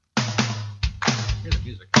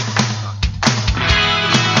music.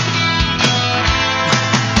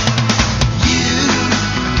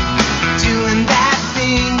 Doing that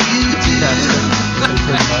thing you do,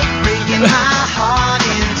 breaking my heart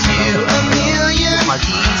into a million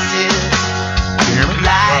pieces,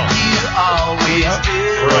 like you always do.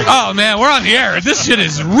 Oh man, we're on the air. This shit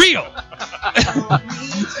is real.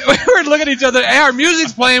 We're looking at each other. Hey, our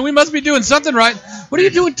music's playing. We must be doing something right. What are you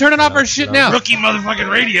doing turning off our shit now? Rookie motherfucking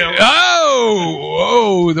radio.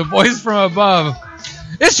 Oh, the voice from above.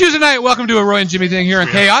 It's Tuesday night. Welcome to a Roy and Jimmy thing here on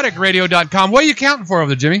chaoticradio.com. What are you counting for over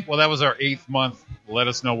there, Jimmy? Well, that was our 8th month. Let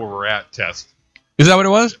us know where we're at test. Is that what it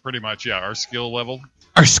was? Pretty much, yeah. Our skill level.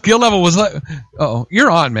 Our skill level was like... Uh-oh.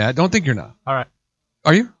 You're on, Matt. Don't think you're not. All right.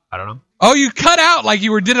 Are you? I don't know. Oh, you cut out like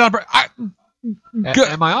you did it on...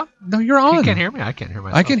 Am I on? No, you're on. You can't hear me? I can't hear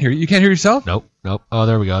myself. I can hear you. You can't hear yourself? Nope. Oh,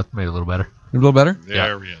 there we go. Made it a little better. A little better?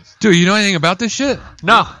 There he is. Dude, you know anything about this shit?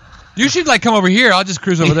 No. You should, like, come over here. I'll just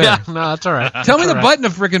cruise over there. Yeah, no, that's all right. Tell me the button to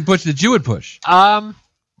freaking push that you would push.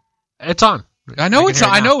 It's on. I know it's on.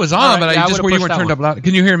 I know it was on, right, but yeah, I just where you weren't turned up loud.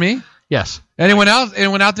 Can you hear me? Yes. Anyone else?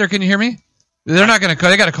 Anyone out there? Can you hear me? They're not going to.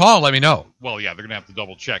 They got to call and let me know. Well, yeah, they're going to have to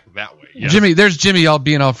double check that way. Yes. Jimmy, there's Jimmy all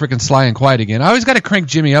being all freaking sly and quiet again. I always got to crank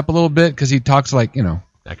Jimmy up a little bit because he talks like, you know.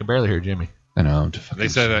 I can barely hear Jimmy. I know. They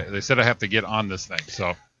said I have to get on this thing,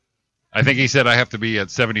 so I think he said I have to be at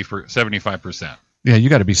 75%. Yeah, you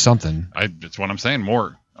got to be something. That's what I'm saying.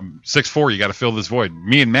 More. I'm 6'4". You got to fill this void.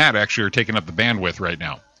 Me and Matt actually are taking up the bandwidth right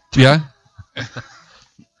now. Yeah.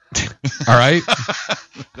 All right.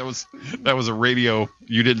 That was a radio.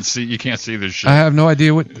 You didn't see. You can't see this shit. I have no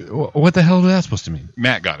idea what the hell is that supposed to mean.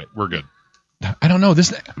 Matt got it. We're good. I don't know.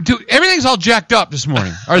 Dude, everything's all jacked up this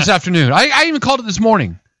morning or this afternoon. I even called it this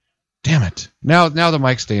morning. Damn it. Now the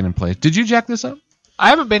mic's staying in place. Did you jack this up? I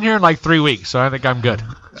haven't been here in like 3 weeks, so I think I'm good.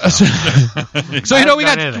 So you know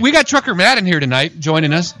we got Trucker Matt in here tonight,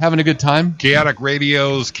 joining us, having a good time.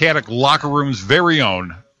 Kaotic Locker Room's very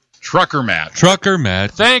own Trucker Matt. Trucker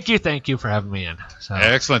Matt. Thank you for having me in. So.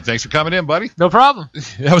 Excellent. Thanks for coming in, buddy. No problem.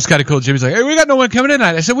 That was kind of cool. Jimmy's like, hey, we got no one coming in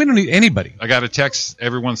tonight. I said, we don't need anybody. I got a text.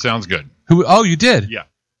 Everyone sounds good. Who? Oh, you did? Yeah.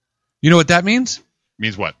 You know what that means?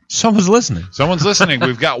 Means what? Someone's listening. Someone's listening.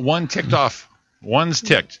 We've got one ticked off. One's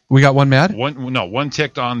ticked. We got one mad? One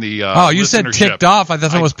ticked on the you said ticked off. I thought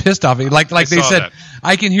someone was pissed off. Like they said, that.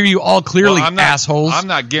 I can hear you all clearly, assholes. I'm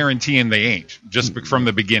not guaranteeing they ain't. Just from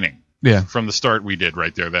the beginning. Yeah. From the start we did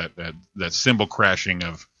right there. That cymbal crashing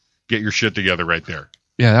of get your shit together right there.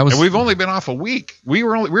 Yeah, that was. And we've only been off a week. We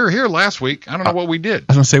were here last week. I don't know what we did.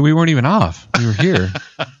 I was gonna say we weren't even off. We were here.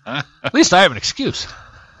 At least I have an excuse.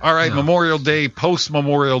 All right, Memorial Day,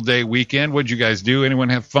 post-Memorial Day weekend. What'd you guys do? Anyone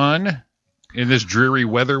have fun in this dreary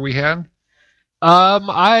weather we had?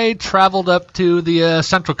 I traveled up to the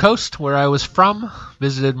Central Coast where I was from,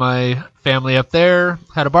 visited my family up there,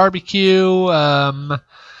 had a barbecue,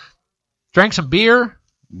 drank some beer.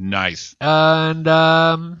 Nice. And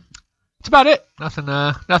that's about it.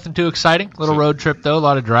 Nothing too exciting. Little road trip, though, a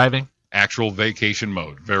lot of driving. Actual vacation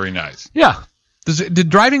mode. Very nice. Yeah. Did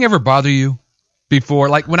driving ever bother you? Before,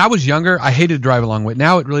 like when I was younger, I hated to drive a long way.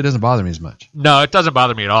 Now it really doesn't bother me as much. No, it doesn't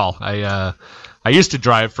bother me at all. I used to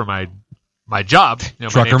drive for my job. You know,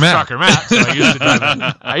 Trucker Matt. So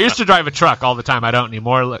I used to drive a truck all the time. I don't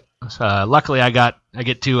anymore. Luckily, I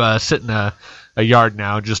get to sit in a yard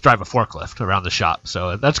now and just drive a forklift around the shop.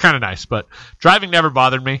 So that's kind of nice. But driving never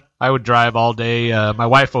bothered me. I would drive all day. My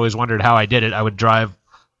wife always wondered how I did it. I would drive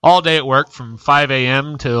all day at work from 5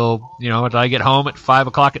 a.m. till I get home at 5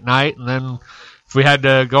 o'clock at night, and then. If we had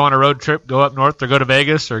to go on a road trip, go up north or go to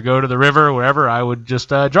Vegas or go to the river or wherever, I would just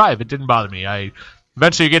drive. It didn't bother me.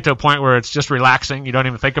 Eventually you get to a point where it's just relaxing. You don't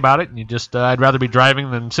even think about it. And you just, I'd rather be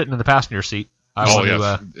driving than sitting in the passenger seat. I want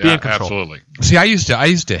to be in control. Absolutely. See, I used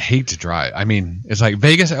to hate to drive. I mean, it's like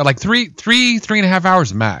Vegas, like three and a half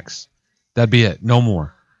hours max. That'd be it. No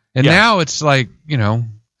more. And now it's like,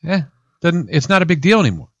 it's not a big deal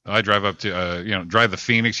anymore. I drive up to, drive the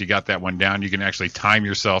Phoenix. You got that one down. You can actually time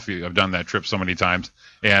yourself. I've done that trip so many times.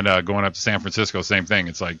 And going up to San Francisco, same thing.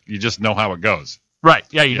 It's like you just know how it goes. Right.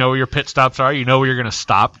 Yeah, you know where your pit stops are. You know where you're going to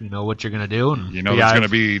stop. You know what you're going to do. And there's going to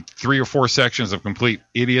be 3 or 4 sections of complete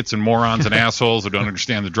idiots and morons and assholes who don't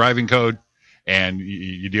understand the driving code. And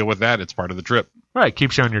you deal with that. It's part of the trip. Right.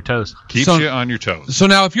 Keeps you on your toes. Keeps you on your toes. So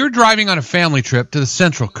now if you're driving on a family trip to the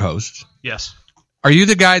Central Coast. Yes. Are you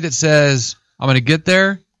the guy that says, I'm going to get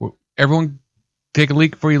there? Everyone take a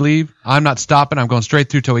leak before you leave. I'm not stopping. I'm going straight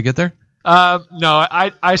through till we get there. No,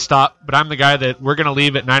 I stop, but I'm the guy that we're going to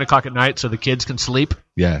leave at 9 o'clock at night so the kids can sleep.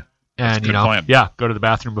 Yeah. And, plan. go to the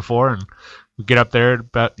bathroom before and We get up there at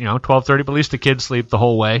about 12:30, but at least the kids sleep the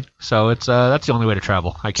whole way. So it's that's the only way to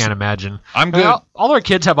travel. I can't imagine. I'm good. All our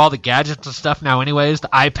kids have all the gadgets and stuff now, anyways. The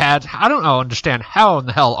iPads. I don't understand how in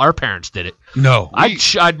the hell our parents did it. No,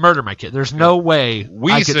 I'd murder my kid. There's no way.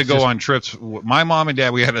 We used to go on trips. My mom and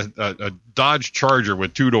dad, we had a Dodge Charger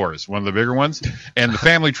with 2 doors, one of the bigger ones, and the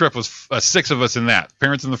family trip was 6 of us in that.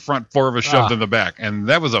 Parents in the front, 4 of us shoved in the back, and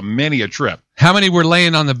that was many a trip. How many were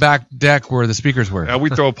laying on the back deck where the speakers were? We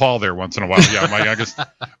throw Paul there once in a while. Yeah, my youngest.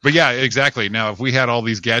 But yeah, exactly. Now, if we had all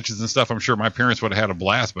these gadgets and stuff, I'm sure my parents would have had a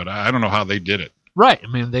blast. But I don't know how they did it. Right.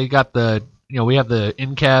 I mean, they got we have the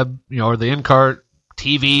in-cab, or the in-cart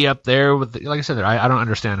TV up there with, like I said, I don't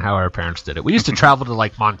understand how our parents did it. We used to travel to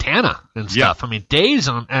like Montana and stuff. Yeah. I mean, days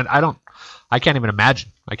on, and I can't even imagine.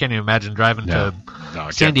 I can't even imagine driving to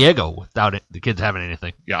San Diego without the kids having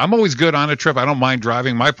anything. Yeah, I'm always good on a trip. I don't mind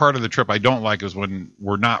driving. My part of the trip I don't like is when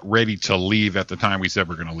we're not ready to leave at the time we said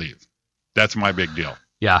we're going to leave. That's my big deal.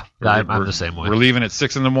 Yeah, I'm the same way. We're leaving at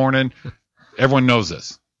 6 a.m. Everyone knows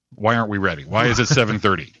this. Why aren't we ready? Why is it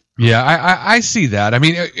 7:30? Yeah, I see that. I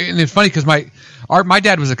mean, and it's funny because my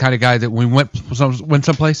dad was the kind of guy that when we went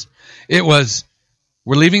someplace, it was,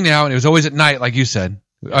 we're leaving now, and it was always at night, like you said.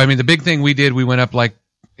 I mean, the big thing we did, we went up like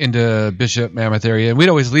into Bishop, Mammoth area, and we'd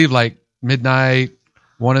always leave like midnight,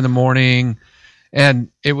 1 a.m, and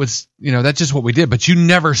it was, that's just what we did. But you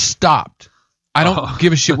never stopped. I don't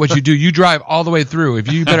give a shit what you do. You drive all the way through.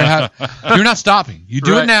 If you better you're not stopping. You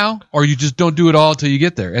do it now, or you just don't do it all until you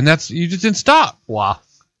get there, and you just didn't stop. Wow.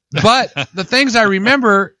 But the things I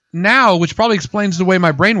remember now, which probably explains the way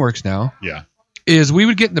my brain works now, is we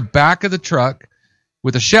would get in the back of the truck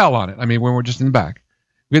with a shell on it. I mean, when we're just in the back.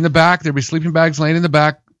 We'd get in the back. There'd be sleeping bags laying in the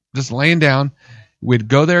back, just laying down. We'd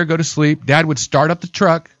go there, go to sleep. Dad would start up the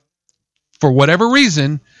truck. For whatever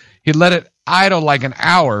reason, he'd let it idle like an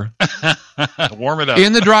hour. Warm it up.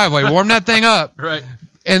 In the driveway. Warm that thing up. Right.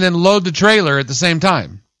 And then load the trailer at the same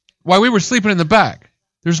time. While we were sleeping in the back.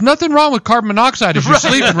 There's nothing wrong with carbon monoxide if you're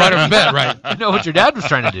sleeping right on the bed, right? I know what your dad was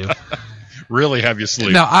trying to do. Really have you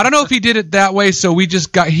sleep. Now, I don't know if he did it that way, so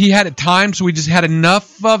he had it timed, so we just had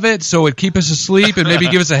enough of it so it'd keep us asleep and maybe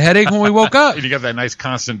give us a headache when we woke up. And you got that nice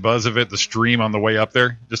constant buzz of it, the stream on the way up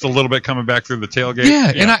there, just a little bit coming back through the tailgate.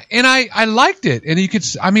 Yeah. And I liked it. And you could,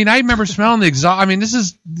 I remember smelling the exhaust. I mean,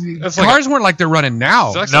 cars weren't like they're running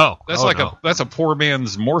now. That's a poor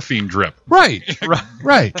man's morphine drip. Right.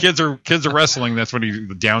 Right. Kids are wrestling. That's when he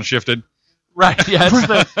downshifted. Right. Yeah.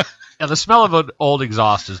 The smell of an old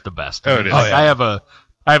exhaust is the best. Oh, it is. I have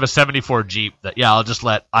a 74 Jeep that I'll just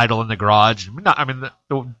let idle in the garage. The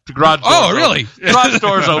garage. Oh, really? Garage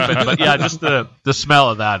door's open, but just the smell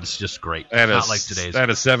of that is just great. Not like today's. I had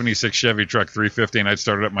a 76 Chevy truck 350, and I'd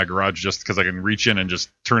start it up my garage just because I can reach in and just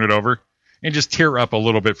turn it over and just tear up a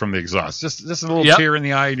little bit from the exhaust. Just a little tear in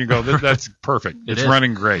the eye, and you go, that's perfect. It's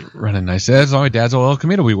running great. Running nice. That's all my dad's old El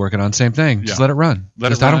Camino we working on. Same thing. Just let it run. I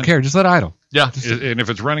don't care. Just let it idle. Yeah. And if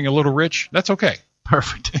it's running a little rich, that's okay.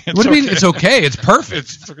 Perfect. What do you mean it's okay? It's perfect.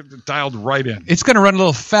 It's dialed right in. It's going to run a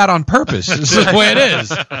little fat on purpose. This is the way it is.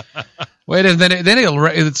 Then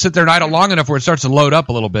it'll sit there and idle long enough where it starts to load up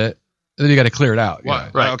a little bit. And then you got to clear it out. Well,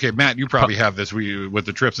 right. Okay, Matt, you probably have this with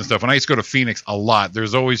the trips and stuff. When I used to go to Phoenix a lot,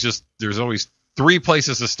 there's always 3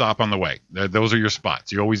 places to stop on the way. Those are your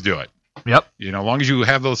spots. You always do it. Yep. As long as you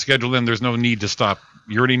have those scheduled in, there's no need to stop.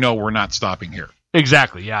 You already know we're not stopping here.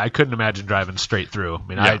 Exactly. Yeah, I couldn't imagine driving straight through. I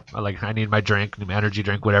mean, I need my drink, my energy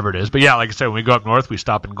drink, whatever it is. But like I said, when we go up north, we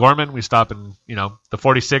stop in Gorman. We stop in the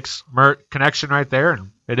 46 Mert connection right there,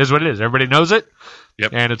 and it is what it is. Everybody knows it.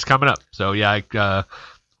 Yep. And it's coming up. So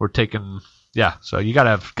we're taking. Yeah. So you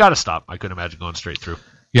gotta stop. I couldn't imagine going straight through.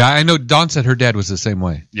 Yeah, I know. Dawn said her dad was the same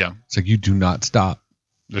way. Yeah. It's like you do not stop.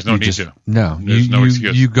 There's no need to. No. There's no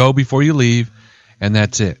excuse. You go before you leave, and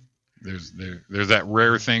that's it. There's that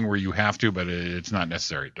rare thing where you have to, but it's not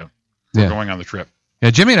necessary. We're going on the trip. Yeah,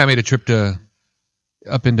 Jimmy and I made a trip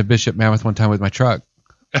up into Bishop Mammoth one time with my truck,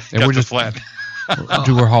 and we're just flat.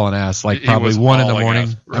 We're hauling ass like probably 1 in the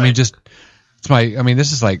morning. Right. I mean,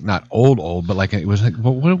 this is like not old, but like it was like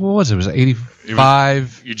what was it? It was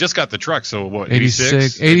 85. You just got the truck, so what?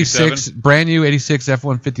 86, brand new 86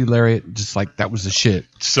 F-150 Lariat. Just like that was the shit.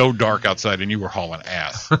 So dark outside, and you were hauling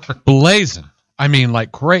ass, blazing. I mean,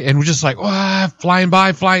 like great, and we're just like flying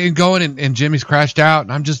and going, and Jimmy's crashed out,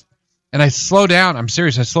 and I slow down. I'm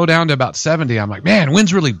serious. I slow down to about 70. I'm like, man,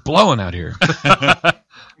 wind's really blowing out here.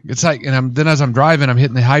 It's like, and then as I'm driving, I'm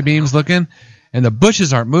hitting the high beams looking, and the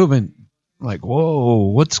bushes aren't moving. I'm like,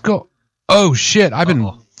 whoa, oh shit! I've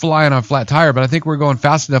been flying on flat tire, but I think we're going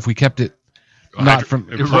fast enough. We kept it not from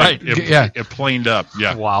Right. It planed up.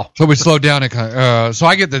 Yeah. Wow. So we slowed down. So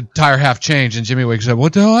I get the tire half changed, and Jimmy wakes up.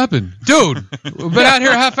 What the hell happened, dude? We've been out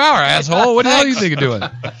here a half hour, asshole. What the hell are you thinking of doing?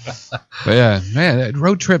 But yeah, man,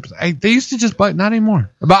 road trips. They used to just, but not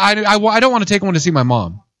anymore. But I don't want to take one to see my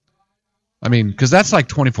mom. I mean, because that's like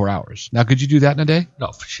 24 hours. Now, could you do that in a day?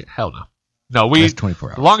 No, for shit. Hell no. No, That's 24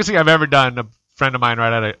 hours. The longest thing I've ever done, a friend of mine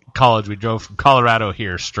right out of college, we drove from Colorado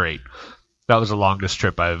here straight. That was the longest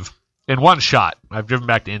trip in one shot. I've driven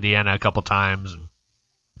back to Indiana a couple times,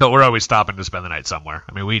 but we're always stopping to spend the night somewhere.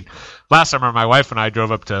 I mean, last summer, my wife and I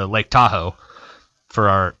drove up to Lake Tahoe for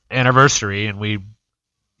our anniversary, and we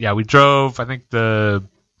drove, I think, the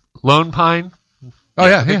Lone Pine. Oh,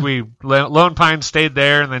 yeah. I think we Lone Pine stayed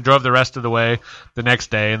there and then drove the rest of the way the next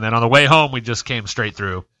day. And then on the way home, we just came straight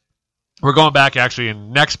through. We're going back actually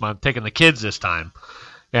in next month, taking the kids this time,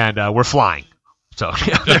 and we're flying. So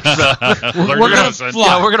we're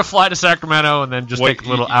going to fly to Sacramento and then just take a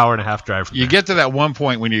little hour and a half drive from there. You get to that one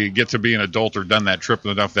point when you get to be an adult or done that trip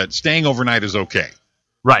enough that staying overnight is okay.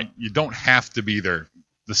 Right. You don't have to be there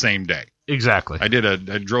the same day. Exactly. I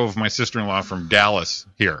drove my sister-in-law from Dallas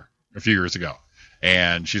here a few years ago,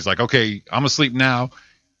 and she's like, okay, I'm asleep now.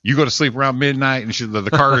 You go to sleep around midnight, and the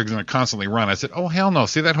car is going to constantly run. I said, oh, hell no.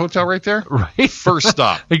 See that hotel right there? Right. First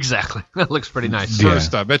stop. Exactly. That looks pretty nice. First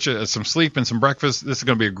stop. Bet you some sleep and some breakfast. This is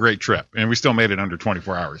going to be a great trip. And we still made it under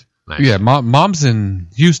 24 hours. Nice. Yeah, mom's in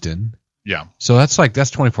Houston. Yeah. So that's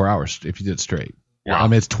 24 hours if you did it straight. Wow. I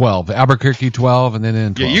mean, it's 12. Albuquerque, 12, and then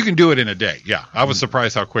in 12. Yeah, you can do it in a day. Yeah. I was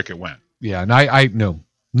surprised how quick it went. Yeah, and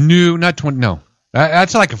no, not 20, no.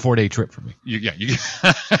 That's like a 4-day trip for me. You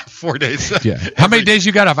 4 days. Yeah. How many days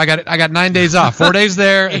you got off? I got 9 days off. 4 days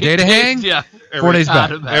there, a day to hang. Yeah. 4 days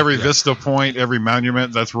back. Every Vista Point, every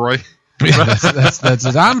monument. That's Roy. Yeah, that's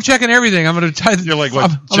it. I'm checking everything. I'm going to try. You're like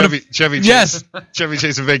what? Chevy Yes. Chevy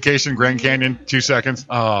Chase Vacation, Grand Canyon, 2 seconds.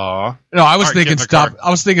 Aw. No, I was thinking stop. Car.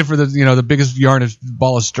 I was thinking for the biggest yarn of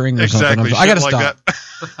ball of string or exactly. something. I got to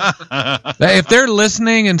stop. If they're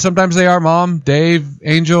listening, and sometimes they are, Mom, Dave,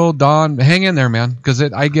 Angel, Don, hang in there, man, because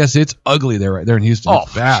I guess it's ugly there in Houston. Oh,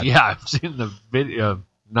 it's bad. Yeah, I've seen the video.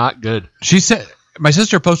 Not good. She said my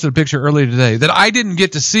sister posted a picture earlier today that I didn't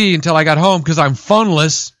get to see until I got home because I'm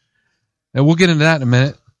phoneless. And we'll get into that in a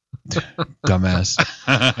minute. Dumbass.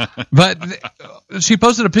 But she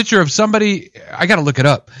posted a picture of somebody. I got to look it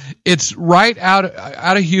up. It's right out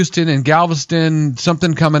of Houston in Galveston,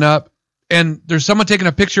 something coming up. And there's someone taking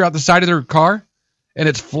a picture out the side of their car, and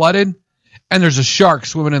it's flooded. And there's a shark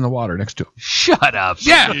swimming in the water next to him. Shut up.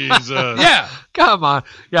 Yeah. Yeah. Come on.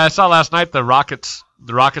 Yeah, I saw last night the Rockets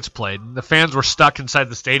played. The fans were stuck inside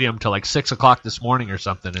the stadium till like 6 o'clock this morning or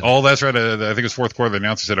something. And that's right. I think it was fourth quarter. The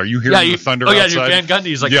announcer said, "Are you hearing the thunder outside?" Oh yeah, Van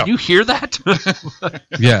Gundy's like, "Can you hear that?"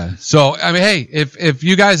 Yeah. So I mean, hey, if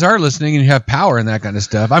you guys are listening and you have power and that kind of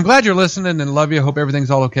stuff, I'm glad you're listening and love you. Hope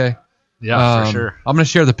everything's all okay. Yeah, for sure. I'm gonna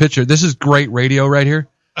share the picture. This is great radio right here.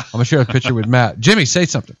 I'm gonna share the picture with Matt. Jimmy, say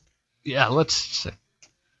something. Yeah, let's see.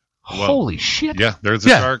 Holy shit. Yeah, there's a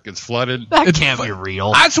shark. It's flooded. That can't be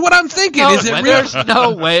real. That's what I'm thinking. Is it real? There's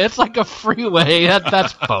no way. It's like a freeway.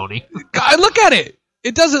 That's phony. God, look at it.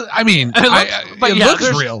 It doesn't, I mean, it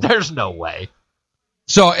looks real. There's no way.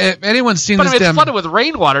 So if anyone's seen this, it's flooded with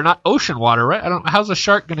rainwater, not ocean water, right? How's a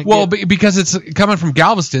shark going to get? Well, because it's coming from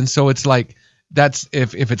Galveston, so it's like, that's,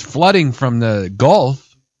 if it's flooding from the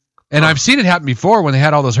Gulf, and I've seen it happen before when they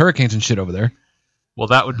had all those hurricanes and shit over there. Well,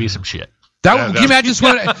 that would be some shit. Can you imagine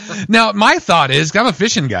swimming? Now, my thought is, I'm a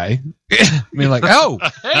fishing guy. I mean, like,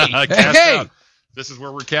 hey, this is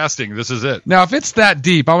where we're casting. This is it. Now, if it's that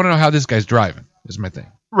deep, I want to know how this guy's driving. Is my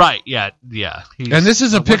thing. Right? Yeah. And this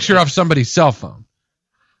is a picture of somebody's cell phone.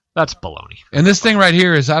 That's baloney. And this thing right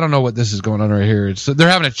here is, I don't know what this is going on right here. They're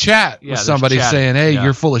having a chat with somebody saying, "Hey,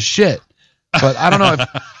 you're full of shit." But I don't know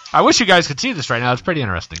if. I wish you guys could see this right now. It's pretty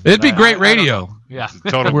interesting. It'd be great radio. Yeah.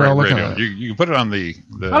 Total great radio. You can put it on the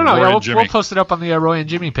I don't know. Yeah, we'll post it up on the Roy and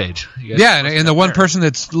Jimmy page. Yeah, and the one person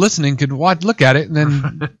that's listening could look at it and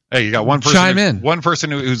then hey, you got one person chime in. One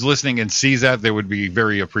person who's listening and sees that, they would be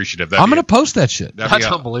very appreciative. I'm going to post that shit. That's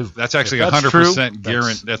unbelievable. That's actually 100%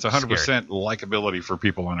 guarantee. That's 100% likability for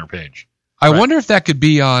people on our page. I wonder if that could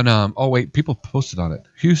be on. People posted on it.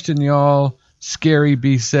 Houston, y'all. Scary,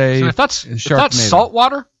 be safe. So if that's salt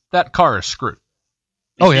water, that car is screwed.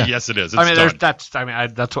 Oh yeah, yes it is. It's done.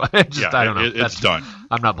 That's why. I don't know. It's done.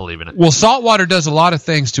 I'm not believing it. Well, salt water does a lot of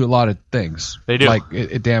things to a lot of things. They do. Like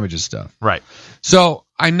it damages stuff. Right. So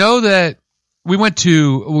I know that we went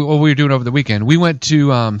to what we were doing over the weekend. We went to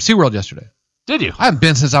SeaWorld yesterday. Did you? I haven't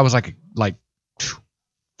been since I was like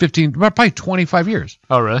probably 25 years.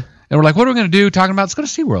 Oh, really? And we're like, what are we going to do? Talking about, let's go to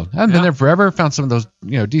SeaWorld. I haven't been there forever. Found some of those,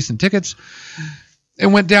 decent tickets.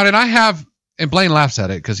 And went down, and and Blaine laughs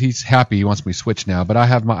at it because he's happy. He wants me to switch now. But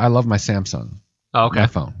I love my Samsung. Oh, okay. My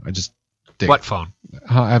phone. I just dig What it. phone?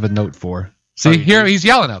 I have a Note 4. See, here he's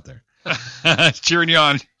yelling out there. Cheering you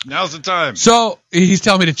on. Now's the time. So he's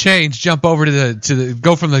telling me to jump over to the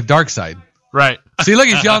go from the dark side. Right. See, look,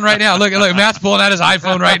 he's yelling right now. Look, Matt's pulling out his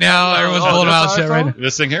iPhone right now. Everyone's pulling out shit right now.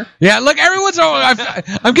 This thing here? Yeah, look,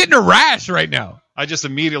 I'm getting a rash right now. I just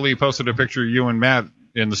immediately posted a picture of you and Matt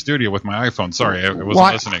in the studio with my iPhone. Sorry, I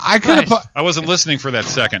wasn't listening. I could have I wasn't listening for that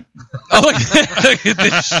second. Oh, look at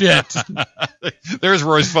this shit. There's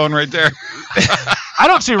Roy's phone right there. I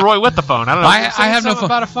don't see Roy with the phone. I don't know. I have no phone.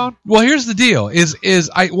 About a phone? Well, here's the deal: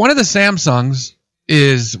 one of the Samsungs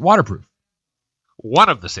is waterproof. One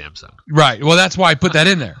of the Samsung. Right. Well, that's why I put that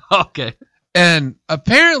in there. Okay. And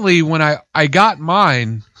apparently, when I got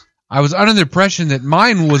mine, I was under the impression that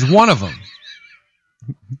mine was one of them.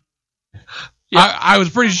 Yeah. I was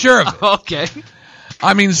pretty sure of it. Okay.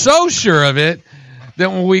 I mean, so sure of it that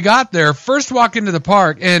when we got there, first walk into the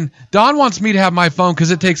park, and Dawn wants me to have my phone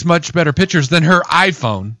because it takes much better pictures than her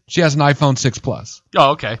iPhone. She has an iPhone 6 Plus.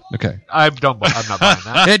 Oh, okay. Okay. I'm not buying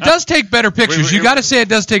that. It does take better pictures. You got to say it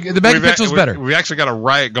does take the better pixels better. We actually got a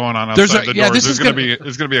riot going on outside the door. There's going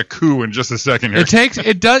to be a coup in just a second here.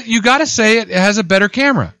 It does. You got to say it has a better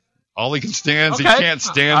camera. All he can stand, Okay. he can't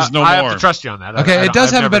stand no more. I have to trust you on that. Okay, it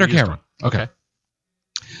does have a better camera. One. Okay.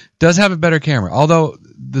 Does have a better camera, although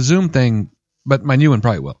the zoom thing, but my new one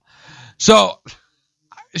probably will. So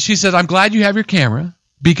she says, I'm glad you have your camera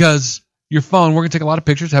because your phone, we're going to take a lot of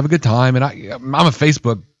pictures, have a good time. And I'm a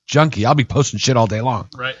Facebook junkie. I'll be posting shit all day long.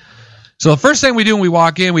 Right. So the first thing we do when we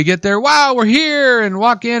walk in, we get there, wow, we're here, and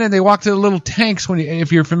walk in, and they walk to the little tanks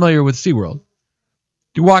if you're familiar with SeaWorld.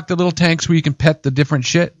 You walk the little tanks where you can pet the different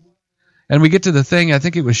shit. And we get to the thing, I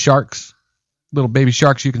think it was sharks, little baby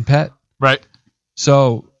sharks you can pet. Right.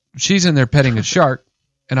 So she's in there petting a shark,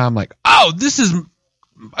 and I'm like, oh, this is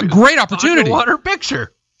a great opportunity. Underwater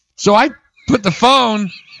picture. So I put the phone.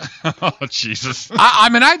 Oh, Jesus.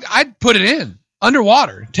 I'd put it in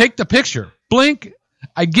underwater, take the picture, blink.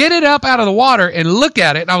 I get it up out of the water and look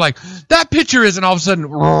at it, and I'm like, that picture is, and all of a sudden,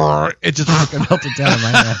 it just fucking melted down in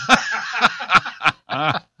my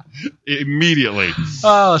hand. Immediately.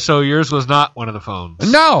 Oh, so yours was not one of the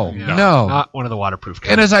phones. No. Not one of the waterproof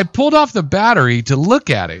cameras. And as I pulled off the battery to look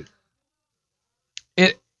at it,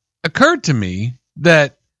 it occurred to me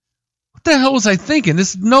that, what the hell was I thinking?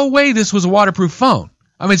 No way this was a waterproof phone.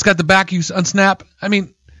 I mean, it's got the back you unsnap. I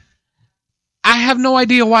mean, I have no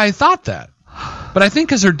idea why I thought that. But I think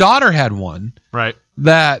because her daughter had one. Right.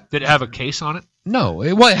 That. Did it have a case on it? No.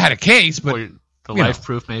 It had a case, but. Or the life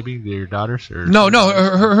proof, maybe? Your daughter's? Or no.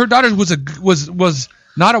 Her daughter's was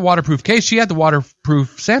not a waterproof case. She had the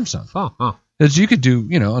waterproof Samsung. Oh. That you could do,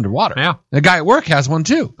 underwater. Yeah. The guy at work has one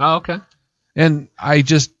too. Oh, okay. And I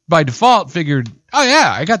just, by default, figured, oh,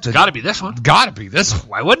 yeah, I got to. Got to be this one. Got to be this one.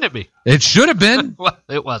 Why wouldn't it be? It should have been. Well,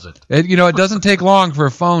 it wasn't. It doesn't take long for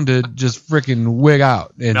a phone to just freaking wig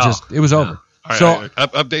out. It was over. All right, So,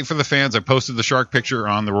 update for the fans. I posted the shark picture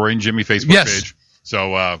on the Roy and Jimmy Facebook page.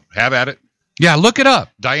 So have at it. Yeah, look it up.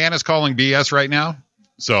 Diana's calling BS right now.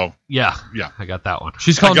 So Yeah. Yeah. I got that one.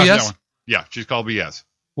 She's calling I got BS? that one. Yeah, she's called BS.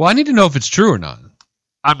 Well, I need to know if it's true or not.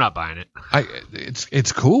 I'm not buying it.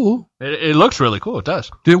 It's cool. It looks really cool. It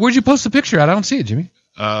does. Dude, where'd you post the picture at? I don't see it, Jimmy.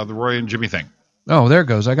 The Roy and Jimmy thing. Oh, there it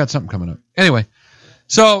goes. I got something coming up. Anyway,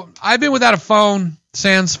 so I've been without a phone,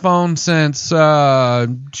 sans phone, since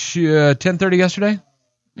 10:30 yesterday.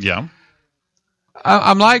 Yeah.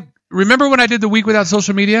 I'm like, remember when I did the week without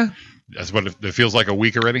social media? That's what it feels like, a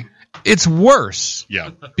week already. It's worse. Yeah.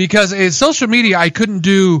 Because in social media, I couldn't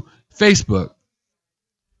do Facebook.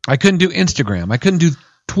 I couldn't do Instagram. I couldn't do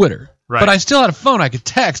Twitter. Right. But I still had a phone. I could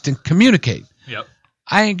text and communicate. Yep.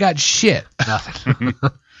 I ain't got shit. Nothing.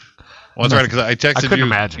 Well, that's right, because I texted couldn't you.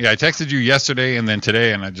 imagine. Yeah, I texted you yesterday and then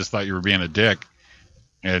today, and I just thought you were being a dick.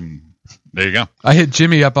 And there you go. I hit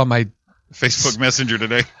Jimmy up on my Facebook Messenger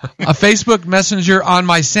today. a Facebook Messenger on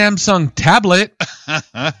my Samsung tablet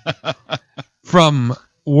from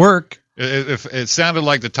work. It sounded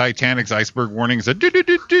like the Titanic's iceberg warning. It said, "Doot, doot,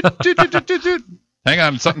 doot, doot, doot, doot, doot, doot, doot." Hang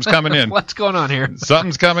on, something's coming in. What's going on here?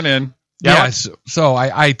 Something's coming in. Yeah, so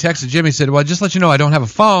I texted Jimmy, said, well, just let you know I don't have a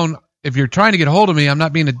phone. If you're trying to get a hold of me, I'm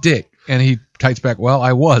not being a dick. And he types back, well,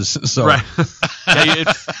 I was. So Right.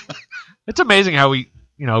 Yeah, it's amazing how we,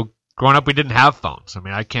 growing up, we didn't have phones. I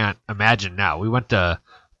mean, I can't imagine now. I went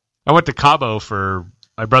to Cabo for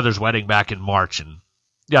my brother's wedding back in March, and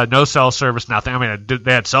Yeah, no cell service, nothing. I mean,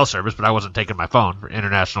 they had cell service, but I wasn't taking my phone for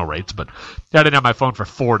international rates. But I didn't have my phone for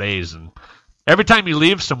 4 days, and every time you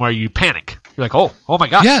leave somewhere, you panic. You're like, oh my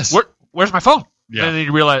God, Yes. Where's my phone? Yeah. And then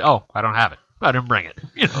you realize, oh, I don't have it. I didn't bring it.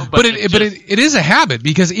 But it is a habit,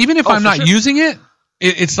 because even if I'm not using it,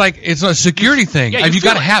 it's like it's a security thing. Yeah, you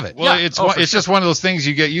got to have it. Well, Yeah. it's just one of those things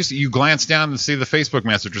you get used to. You glance down and see the Facebook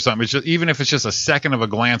message or something. It's just, even if it's just a second of a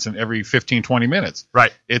glance in every 15, 20 minutes.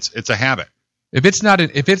 Right. It's a habit. If it's not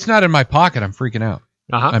in my pocket, I'm freaking out.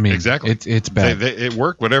 Uh-huh. I mean, Exactly. It's bad. It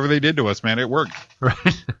worked. Whatever they did to us, man, it worked.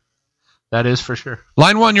 Right. That is for sure.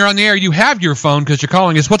 Line 1, you're on the air. You have your phone because you're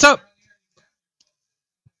calling us. What's up?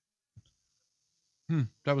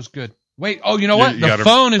 That was good. Wait. Oh, you know what? You The gotta-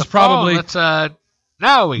 phone is probably. Let's,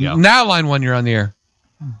 now we go. Now, line 1, you're on the air.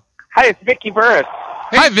 Hi, it's Vicky Burris.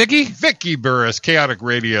 Hi, Vicky. Vicky Burris, Chaotic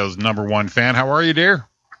Radio's #1 fan. How are you, dear?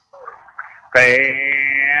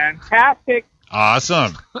 Fantastic.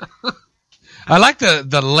 Awesome. I like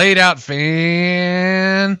the laid out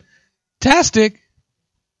fantastic.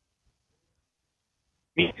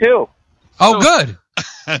 Me too. Oh, good.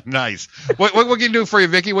 Nice. What can you do for you,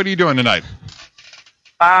 Vicky? What are you doing tonight?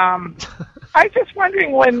 I was just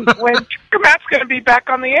wondering when Chucker Matt's going to be back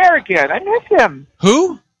on the air again. I miss him.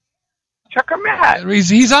 Who? Chucker Matt.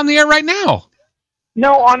 He's on the air right now.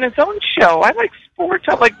 No, on his own show. I like sports.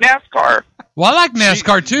 I like NASCAR. Well, I like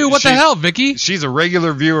NASCAR too. What the hell, Vicky? She's a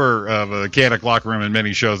regular viewer of the Kaotic Locker Room and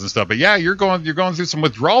many shows and stuff. But yeah, you're going through some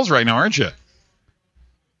withdrawals right now, aren't you?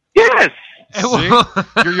 Yes. See?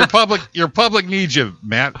 your public needs you,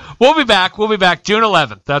 Matt. We'll be back. We'll be back June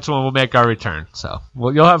 11th. That's when we'll make our return. So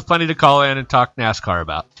you'll have plenty to call in and talk NASCAR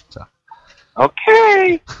about. So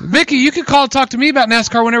Okay. Vicky, you can call and talk to me about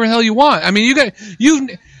NASCAR whenever the hell you want. I mean,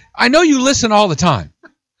 I know you listen all the time.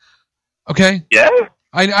 Okay? Yeah.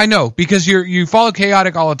 I know, because you follow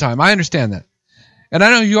Chaotic all the time. I understand that. And I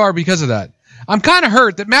know you are because of that. I'm kind of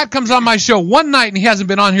hurt that Matt comes on my show one night and he hasn't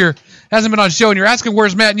been on the show, and you're asking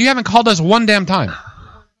where's Matt, and you haven't called us one damn time.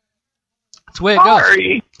 that's the way it goes.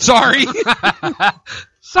 Sorry.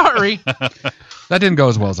 Sorry. Sorry. That didn't go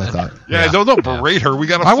as well as I thought. Yeah, don't berate her. We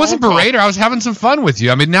got. I wasn't berating her. I was having some fun with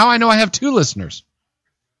you. I mean, now I know I have 2 listeners.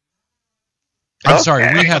 I'm sorry,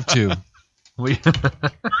 we have 2.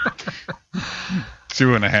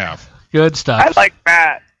 2.5. Good I stuff. like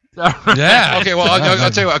Matt. Yeah. Okay, well,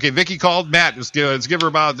 I'll tell you what. Okay, Vicky called Matt. Let's give her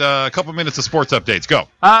about a couple minutes of sports updates. Go.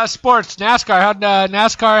 Sports, NASCAR. How'd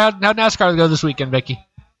NASCAR go this weekend, Vicky?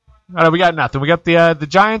 We got nothing. We got the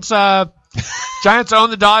Giants. Giants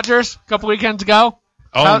owned the Dodgers a couple weekends ago.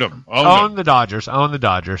 Owned them. Own the Dodgers. Own the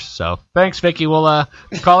Dodgers. So thanks, Vicky. We'll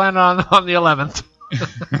call in on the 11th.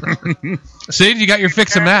 See, you got your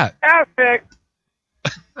fix of Matt. Fantastic.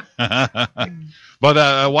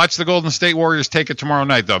 But watch the Golden State Warriors take it tomorrow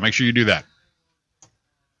night, though. Make sure you do that.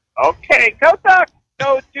 Okay. Go Ducks.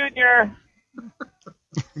 Go Junior.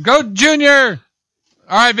 Go, Junior.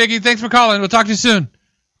 All right, Vicky. Thanks for calling. We'll talk to you soon.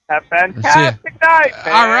 Have a fantastic night.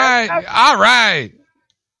 All right.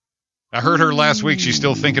 I heard her last week. She's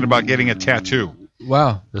still thinking about getting a tattoo.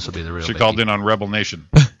 Wow. This will be the real. She Vicky. called in on Rebel Nation.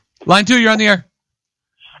 Line 2, you're on the air.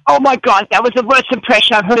 Oh my God, that was the worst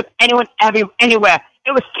impression I've heard of anyone anywhere.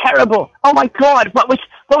 It was terrible. Oh my God, what was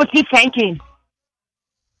he thinking?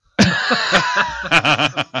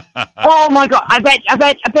 Oh my God, I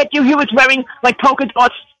bet you he was wearing like polka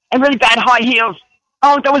dots and really bad high heels.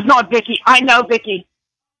 Oh, that was not Vicky. I know Vicky.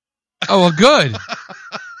 Oh, well, good.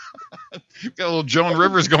 Got a little Joan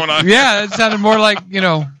Rivers going on. Yeah, it sounded more like,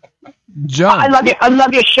 John. I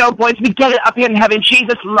love your show, boys. We get it up here in heaven.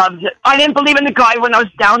 Jesus loves it. I didn't believe in the guy when I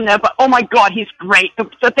was down there, but oh my God, he's great.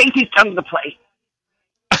 The things he's done to the place.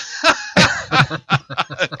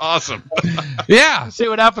 Awesome. Yeah. See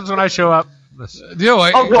what happens when I show up. Oh,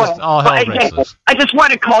 God. All hell breaks loose. I just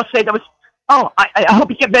want to call, say that was. Oh, I hope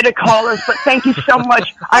you get better callers, but thank you so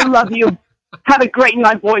much. I love you. Have a great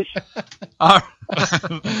night, boys. All right.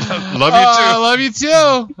 Love you too. Love you too.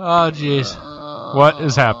 Oh, jeez. What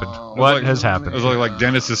has happened? What has It happened? was like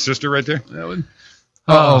Dennis's sister right there.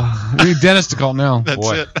 Uh-oh. We need Dennis to call now. That's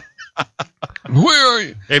Boy. it. Where are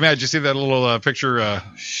you? Hey, Matt, did you see that little picture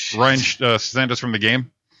Ryan sent us from the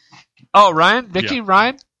game? Oh, Ryan? Vicky? Yeah.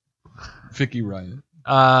 Ryan? Vicky Ryan.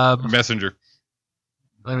 Messenger.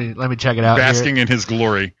 Let me check it out. Basking here. in his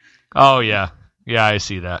glory. Oh, yeah. Yeah, I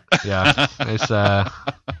see that. Yeah. It's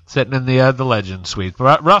sitting in the legend suite.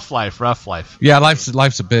 Rough life. Yeah, life's a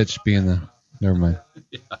bitch being the. Never mind.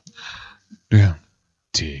 Yeah.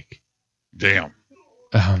 Dig. Damn.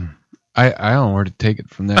 I don't know where to take it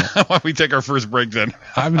from there. Why don't we take our first break then?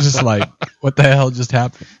 I'm just like, what the hell just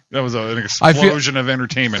happened? That was an explosion of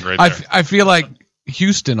entertainment right there. I feel like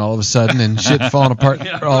Houston all of a sudden and shit falling apart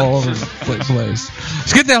all over the place.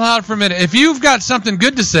 Let's get that loud for a minute. If you've got something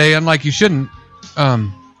good to say, unlike you shouldn't, give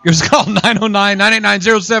us a call,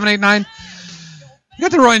 909-989-0789. We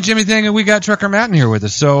got the Roy and Jimmy thing, and we got Trucker Matt in here with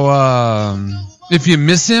us. So if you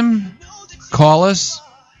miss him, call us.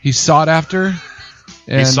 He's sought after.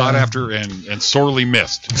 He's sought after and sorely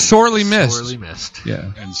missed. Sorely missed. Sorely missed.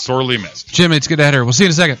 Yeah. And sorely missed. Jimmy, it's good to have you here. We'll see you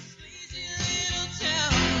in a second.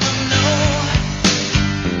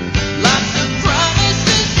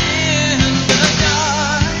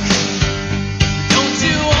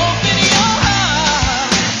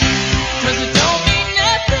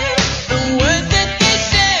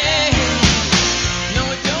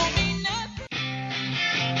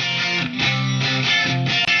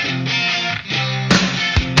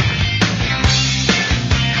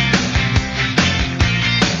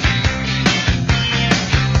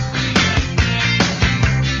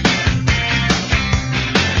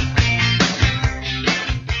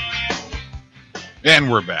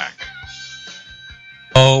 And we're back.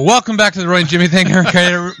 Oh, welcome back to the Roy and Jimmy thing here on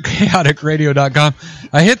chaoticradio.com.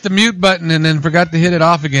 I hit the mute button and then forgot to hit it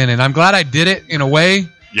off again, and I'm glad I did it in a way.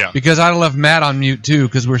 Yeah. Because I'd have left Matt on mute too,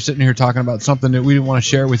 because we're sitting here talking about something that we didn't want to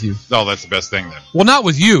share with you. Oh, that's the best thing then. Well, not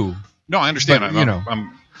with you. No, I understand. But,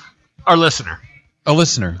 I'm Our listener. a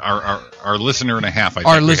listener. our listener and a half. I think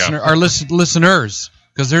Our listener. Our listeners.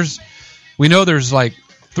 Because we know there's like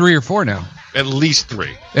 3 or 4 now. At least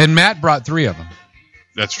 3. And Matt brought 3 of them.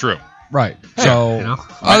 That's true. Right. So, you know.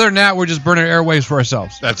 other than that, we're just burning airwaves for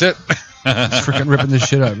ourselves. That's it. Just freaking ripping this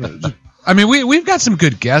shit up. I mean, we've got some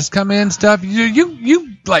good guests come in and stuff.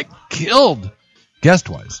 You like killed guest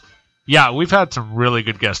wise. Yeah, we've had some really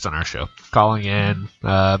good guests on our show calling in.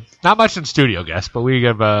 Not much in studio guests, but we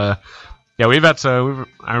have. We've had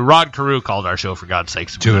Rod Carew called our show, for God's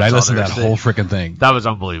sakes. Dude, I listened to that whole freaking thing. That was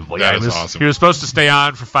unbelievable. That Yeah, is awesome. He was supposed to stay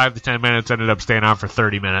on for 5 to 10 minutes, ended up staying on for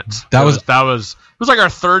 30 minutes. That was it was like our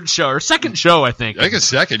third show or second show, I think. I think it's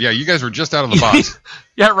second. Yeah, you guys were just out of the box.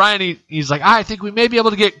 Yeah, Ryan, he's like, I think we may be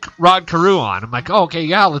able to get Rod Carew on. I'm like, oh, okay,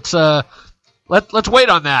 yeah, let's wait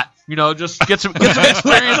on that. You know, just get some experience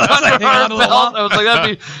under our belt. I was like,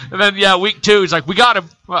 that'd be. And then week 2, he's like, we got him.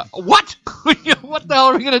 What? What the hell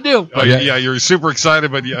are we gonna do? Oh, yeah, you're super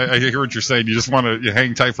excited, but I hear what you're saying. You just want to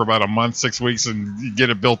hang tight for about a month, 6 weeks, and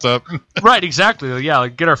get it built up. Right, exactly. Yeah,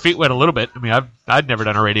 like get our feet wet a little bit. I mean, I'd never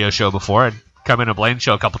done a radio show before. I'd come in a Blaine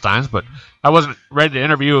show a couple times, but I wasn't ready to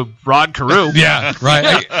interview Rod Carew. Yeah,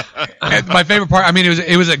 right. And my favorite part, I mean,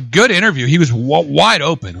 it was a good interview. He was wide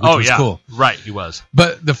open, which was cool. Right, he was.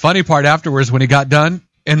 But the funny part afterwards, when he got done,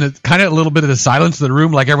 and the kind of a little bit of the silence of the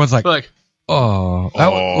room, like everyone's like,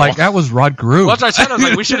 that was Rod Carew. Well, that's what I said. I was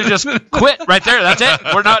like, we should have just quit right there. That's it.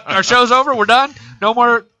 Our show's over. We're done. No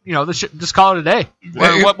more. Just call it a day.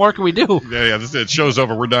 What more can we do? Yeah. This it. Show's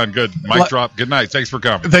over. We're done. Good. Mic drop. Good night. Thanks for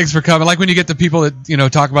coming. Thanks for coming. Like when you get the people that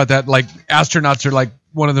talk about that, like astronauts are like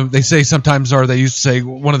one of the. They say sometimes, or they used to say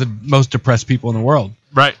one of the most depressed people in the world.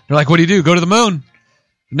 Right. They're like, what do? Go to the moon.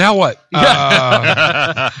 Now what?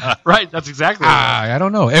 Right. That's exactly. I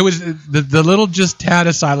don't know. It was the little just tad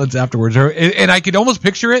of silence afterwards, and I could almost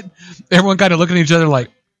picture it. Everyone kind of looking at each other like,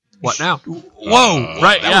 what now? Whoa!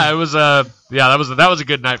 Right? It was that was a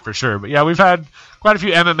good night for sure. But yeah, we've had quite a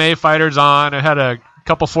few MMA fighters on. I had a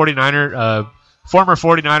couple 49er, former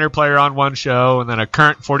 49er player on one show, and then a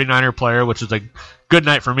current 49er player, which is a good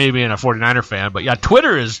night for me being a 49er fan. But yeah,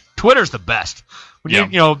 Twitter's the best.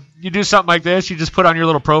 When you do something like this, you just put on your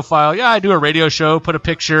little profile. Yeah, I do a radio show. Put a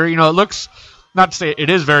picture. It looks, not to say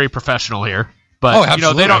it is very professional here, but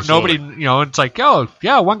they don't. Nobody. It's like, oh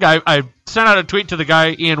yeah, one guy. I sent out a tweet to the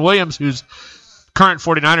guy Ian Williams, who's current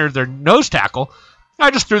 49er, their nose tackle.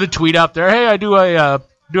 I just threw the tweet out there. Hey, I do a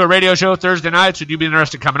radio show Thursday nights. Would you be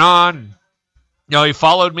interested in coming on? He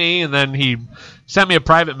followed me, and then he sent me a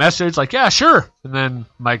private message like, yeah, sure. And then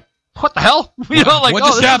I'm like, what the hell? What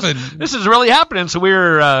just happened? This is really happening. So we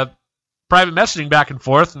were private messaging back and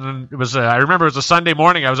forth, and then it was. I remember it was a Sunday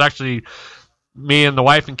morning. I was actually, me and the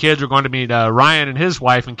wife and kids were going to meet Ryan and his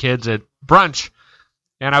wife and kids at brunch,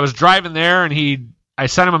 and I was driving there, and I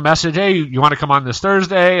sent him a message. Hey, you want to come on this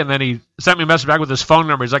Thursday? And then he sent me a message back with his phone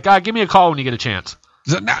number. He's like, give me a call when you get a chance.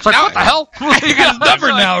 It's like, what the hell? You got his number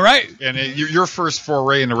now, right? And your first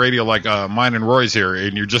foray into radio, like mine and Roy's here,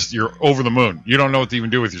 and you're over the moon. You don't know what to even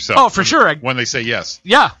do with yourself. Oh, for sure. When they say yes.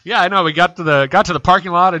 Yeah, I know. We got to the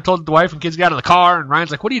parking lot. I told the wife and kids to get out of the car, and Ryan's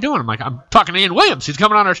like, "What are you doing?" I'm like, "I'm talking to Ian Williams. He's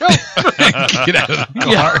coming on our show." Get out of the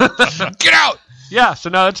car. Get out. Yeah, so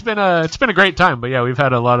no, it's been a great time. But yeah, we've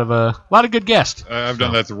had a lot of good guests. I've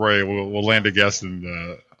done that to Roy. We'll land a guest,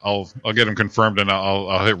 and I'll get them confirmed, and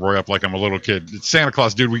I'll hit Roy up like I'm a little kid. It's Santa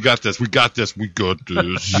Claus, dude. We got this.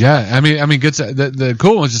 Yeah, I mean, good. The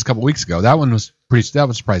cool one was just a couple weeks ago. That one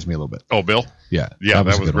surprised me a little bit. Oh, Bill. Yeah, that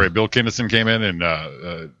was great. One. Bill Kinnison came in,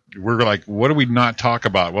 and we're like, what do we not talk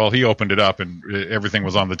about? Well, he opened it up, and everything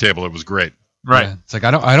was on the table. It was great. Right. Yeah, it's like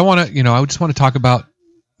I don't want to. I just want to talk about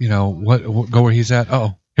what go where he's at.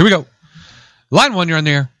 Oh, here we go. Line 1, you're on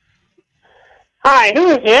the air. Hi, who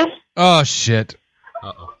is this? Oh shit.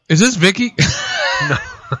 Uh-oh. Is this Vicky? No.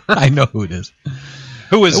 I know who it is.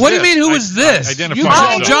 Who is? What do you mean? Who is this?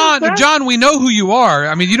 John. We know who you are.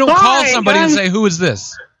 I mean, you don't call somebody and say, "Who is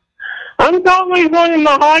this?" I'm calling one of the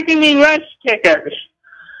Mahogany Rest tickets.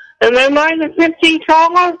 Am I the 15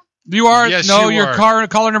 caller? You are. Yes, no, you you're are.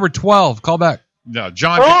 caller number 12. Call back. No,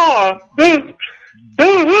 John. Oh, who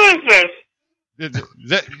is this?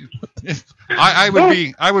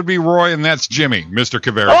 I would be Roy, and that's Jimmy, Mr.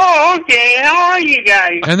 Kevari. Oh, okay. How are you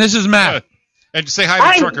guys? And this is Matt. And say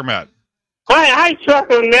hi to Trucker Matt. Hi,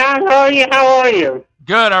 Trucker Matt. How are you?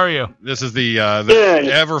 Good. How are you? This is the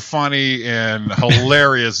ever funny and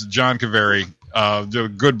hilarious John Kevari, a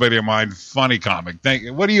good buddy of mine, funny comic.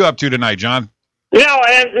 What are you up to tonight, John?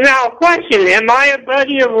 Now, question: am I a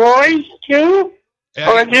buddy of Roy's too,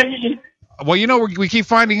 or just? Well, we keep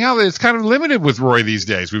finding out that it's kind of limited with Roy these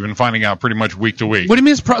days. We've been finding out pretty much week to week. What do you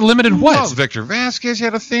mean it's limited? What? Well, Victor Vasquez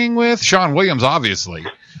had a thing with Sean Williams, obviously.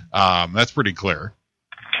 That's pretty clear.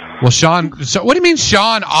 Well, Sean. So what do you mean,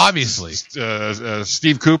 Sean? Obviously,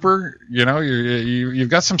 Steve Cooper. You've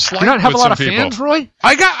got some slack. You don't have with a lot of people. fans, Roy.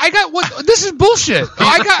 I got what? This is bullshit.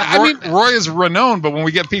 Roy is renowned, but when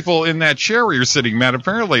we get people in that chair where you're sitting, Matt,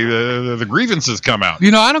 apparently the grievances come out.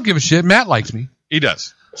 I don't give a shit. Matt likes me. He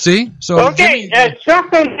does. See? So Okay,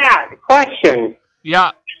 Trucker Matt. Question: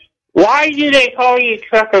 Yeah, why do they call you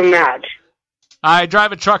Trucker Matt? I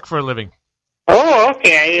drive a truck for a living. Oh,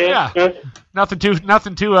 okay. Yeah. Nothing too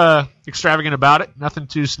extravagant about it. Nothing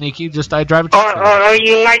too sneaky. Just I drive a truck. Are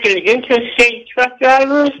you like an interstate truck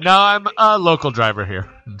driver? No, I'm a local driver here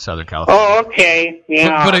in Southern California. Oh, okay.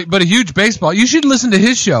 Yeah. But a huge baseball. You should listen to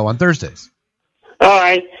his show on Thursdays. All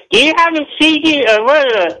right. Do you have a CD?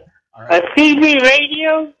 A CB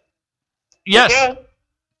radio? Yes.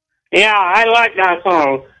 Yeah, I like that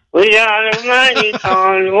song. We got a mighty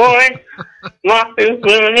convoy, walking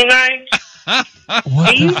through the night.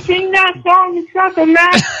 Do you sing that song, Trucker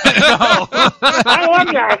Matt? No. I love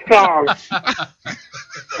that song.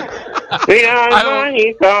 We got a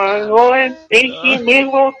mighty convoy, 18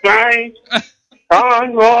 people night.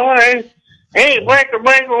 Convoy. Hey, breaker,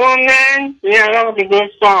 19. Yeah, that was a good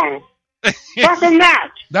song. Trucker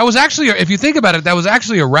Matt. That was actually, if you think about it, that was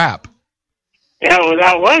actually a rap. Yeah, well,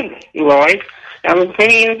 that was, Roy. That was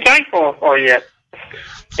pretty insightful for you.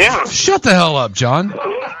 Yeah. Shut the hell up, John.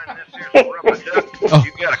 You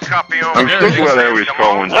got a copy on I'm so glad I always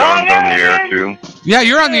call when John's on the air, too. Yeah,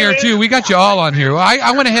 you're on the air, too. We got you all on here.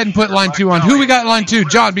 I went ahead and put line 2 on. Who we got line 2?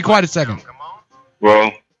 John, be quiet a second.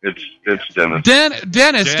 Well, it's Dennis.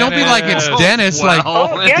 Dennis. Don't be like it's Dennis.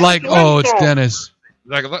 Well, it's Dennis.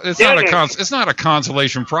 It's not a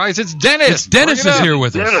consolation prize. It's Dennis. Dennis is here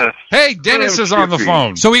with us. Dennis. Hey, Dennis is on the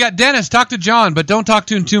phone. So we got Dennis. Talk to John, but don't talk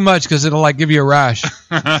to him too much because it'll give you a rash.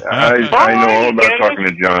 I know all about talking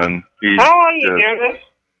to John. How are you, Dennis?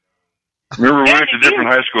 Remember, we went to different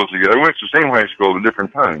high schools together. I went to the same high school at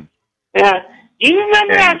different times. Yeah. Do you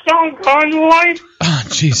remember that song, Convoy? Oh,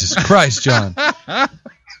 Jesus Christ, John. No,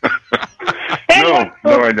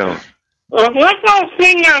 I don't. Let's all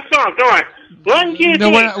sing that song. Come on. 1, 2, 3.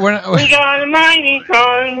 No, we're not. We got a mighty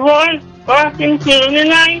convoy walking through the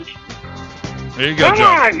night. Here you go, Come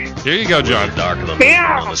John. on. Here you go, John. Dark of the moon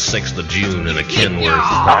on the 6th of June in a Kenworth.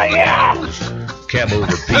 Oh, yeah. Cab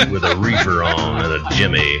over Pete with a reefer on and a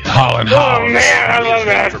Jimmy. Oh, man, I love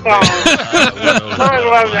that song. I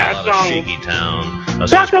love that song. Shaky town.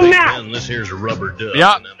 Trucker Matt. This here's a rubber duck.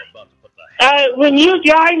 Yeah. When you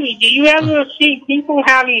drive me, do you ever see people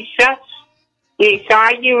having sex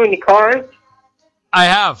beside you in the car? I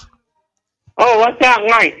have. Oh, what's that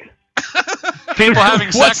like? People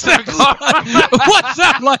having sex in the car. What's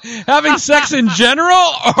that like? Having sex in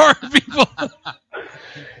general, or people?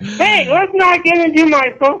 Hey, let's not get into my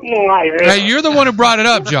personal life. Hey, you're the one who brought it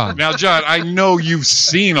up, John. Now, John, I know you've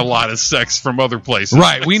seen a lot of sex from other places.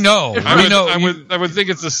 Right, we know. I would think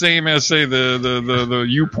it's the same as, say, the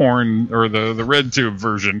U-porn or the red tube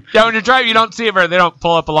version. Yeah, when you drive, you don't see it very. They don't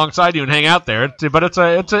pull up alongside you and hang out there. But it's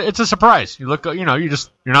a surprise. You look, you're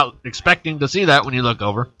not expecting to see that when you look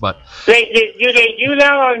over. But do they do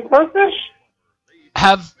that on purpose?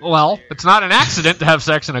 it's not an accident to have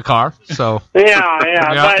sex in a car, so.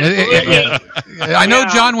 Yeah. I know,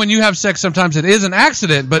 John, when you have sex, sometimes it is an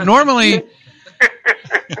accident, but normally...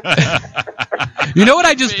 You know what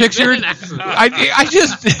I just pictured?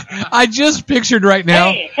 I just pictured right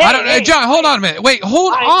now. John, hold on a minute. Wait,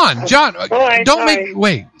 hold on, John.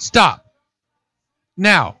 Wait, stop.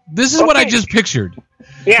 Now, this is what I just pictured.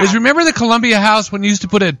 Yeah. Is remember the Columbia House when you used to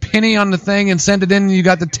put a penny on the thing and send it in and you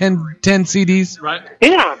got the 10 CDs? Right.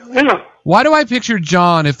 Yeah. Why do I picture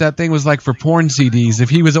John if that thing was like for porn CDs, if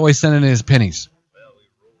he was always sending in his pennies?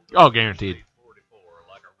 Oh, guaranteed.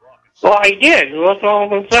 Well, I did. What's wrong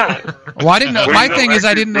with that? Well, I didn't know. My thing is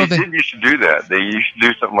I didn't know they that. did used to do that. They used to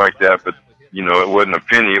do something like that, but it wasn't a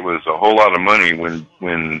penny. It was a whole lot of money. When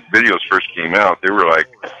videos first came out, they were like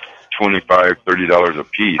 $25, $30 a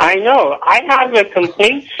piece. I know. I have a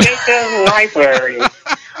complete Shaker library.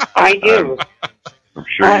 I do. I'm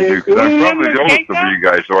sure you do, because I'm probably the oldest of you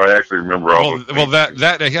guys, so I actually remember all those things. Well,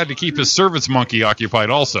 that he had to keep his servants monkey occupied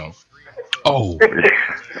also. Oh.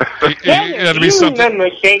 It'd be something. Remember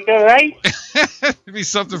Shaker, right? It'd be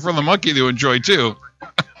something for the monkey to enjoy too.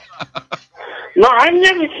 No, I've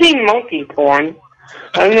never seen monkey porn.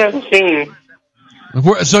 I've never seen.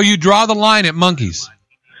 So you draw the line at monkeys.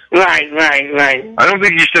 Right. I don't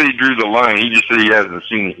think he said he drew the line. He just said he hasn't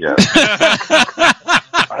seen it yet.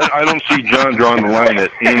 I don't see John drawing the line at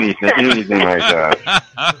anything like that.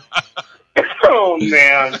 Oh,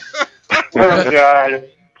 man. Oh, God.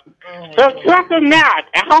 So, Trucker Matt,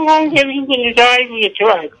 how long have you been driving your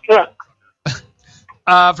truck?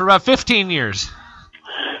 For about 15 years.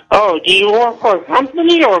 Oh, do you work for a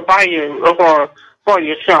company or for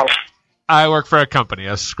yourself? I work for a company,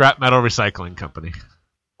 a scrap metal recycling company.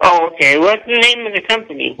 Oh, okay. What's the name of the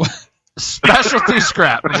company? Specialty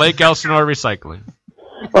Scrap, Lake Elsinore Recycling.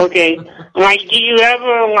 Okay. Like, do you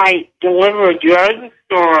ever, deliver drugs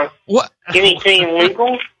or anything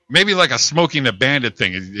illegal? Maybe like a Smoking the Bandit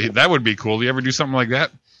thing. That would be cool. Do you ever do something like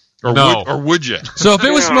that? Or no. Would you? So if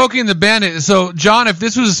it was Smoking the Bandit, so John, if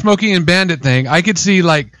this was a Smoking and Bandit thing, I could see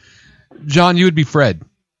John, you would be Fred.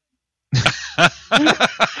 No,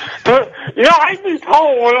 I've been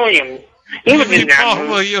Paul Williams. He was in that Paul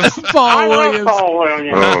Williams. Paul Williams. Paul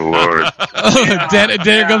Williams. Oh, Lord.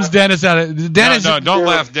 There comes Dennis out. Dennis, No, don't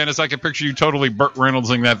laugh, Dennis. I can picture you totally Burt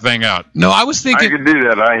Reynoldsing that thing out. No, I was thinking. I could do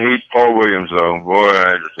that. I hate Paul Williams, though. Boy,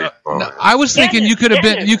 I just hate Paul Williams. I was thinking you could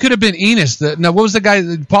have been Enos. Now, what was the guy?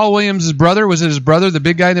 Paul Williams' brother? Was it his brother, the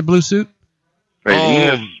big guy in the blue suit? Hey,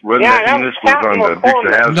 Enos, Enos was on the Dukes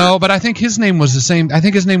of Hazzard. No, but I think his name was the same. I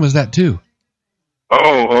think his name was that too.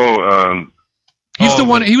 He's the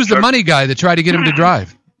one. He was the money guy that tried to get him to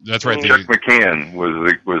drive. That's right. Chuck McCann was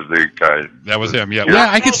the guy. That was him. Yeah. Yeah,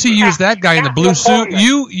 I could see you as that guy in the blue suit.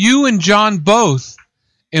 You and John both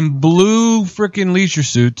in blue frickin' leisure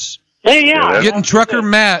suits. Yeah. Getting Trucker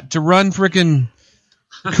Matt to run frickin'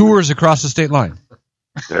 Coors across the state line.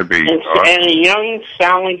 That'd be awesome. And a young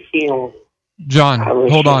Sally Field. John,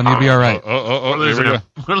 hold on. You'll be all right. We're losing him.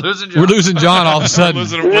 We're losing John. We're losing John all of a sudden. We're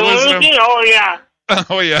losing him. Oh, yeah.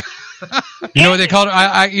 Oh, yeah. You know what they called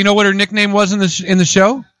her? You know what her nickname was in the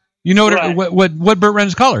show? You know what Burt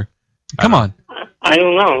Reynolds called her? Come on. I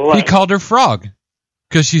don't know. What? He called her Frog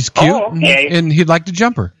because she's cute and he'd like to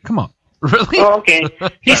jump her. Come on. Really? Oh, okay.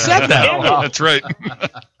 He said that. That's right.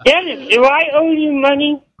 Dennis, do I owe you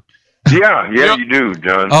money? Yeah, you do,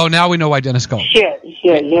 John. Oh, now we know why Dennis called. Shit.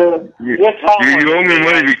 You owe me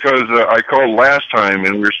money because I called last time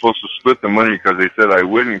and we were supposed to split the money because they said I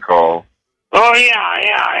wouldn't call. Oh, yeah.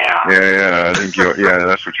 Yeah, I think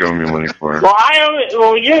that's what you owe me money for.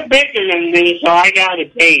 Well, you're bigger than me, so I gotta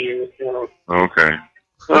pay you. So. Okay.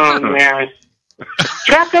 Oh, man.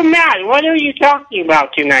 Trucker Matt, what are you talking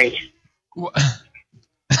about tonight?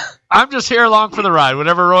 I'm just here along for the ride.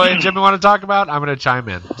 Whatever Roy and Jimmy want to talk about, I'm going to chime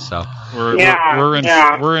in. So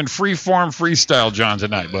we're in free form freestyle, John,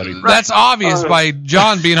 tonight, buddy. That's obvious by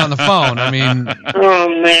John being on the phone. I mean, oh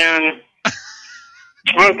man,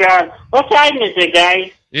 oh God, what time is it,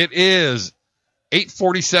 guys? It is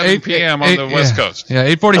 8:47 p.m. on the West Coast. Yeah,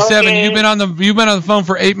 8:47. Okay. You've been on the phone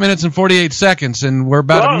for 8 minutes and 48 seconds, and we're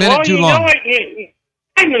about a minute too long. Know what?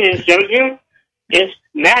 5 minutes, don't you? It's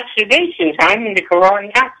masturbation time in the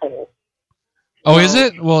Kevari household. Oh, is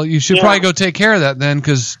it? Well, you should probably go take care of that then,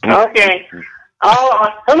 because. Okay. Oh,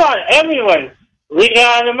 come on, everyone. We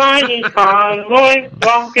got a mighty convoy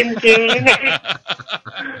walking through the night.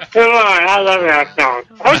 Come on, I love that song.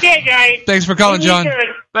 Okay, guys. Thanks for calling, John.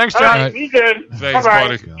 Thanks, John. All right, be good. Thanks,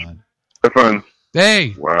 Bye-bye. buddy. Have fun.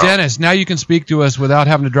 Hey, wow. Dennis, now you can speak to us without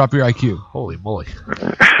having to drop your IQ. Holy moly.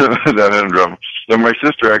 That didn't drop. So my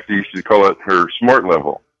sister actually used to call it her smart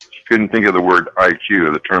level. couldn't think of the word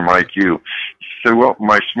IQ, the term IQ. He said, well,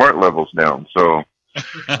 my smart level's down. So,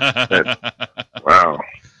 wow.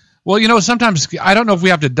 Well, sometimes I don't know if we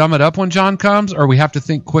have to dumb it up when John comes, or we have to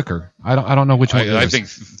think quicker. I don't know which one. I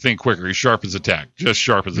think quicker. He's sharp as a tack, just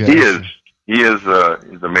sharp as a tack. He is.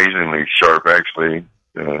 He's amazingly sharp, actually,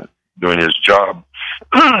 doing his job.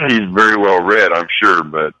 He's very well read, I'm sure,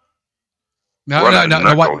 but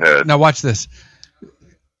now watch this.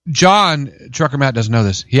 John, Trucker Matt doesn't know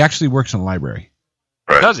this. He actually works in a library.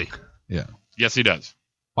 Right. Does he? Yeah. Yes, he does.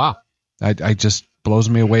 Wow. I just blows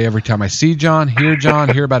me away every time I see John,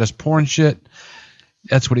 hear about his porn shit.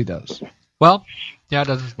 That's what he does. Well, yeah, it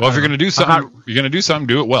doesn't. Well, if you're going to do something,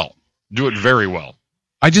 do it well. Do it very well.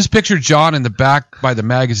 I just pictured John in the back by the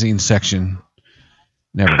magazine section.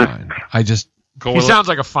 Never mind. He sounds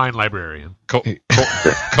like a fine librarian. Collating.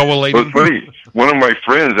 Well, it's funny. One of my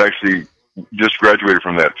friends actually just graduated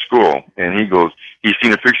from that school, and he goes, he's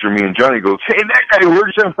seen a picture of me and John. He goes, hey, that guy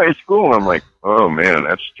works at my school. And I'm like, oh, man,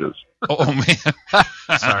 that's just... Oh, man.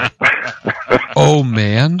 Sorry. Oh,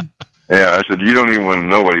 man. Yeah, I said, you don't even want to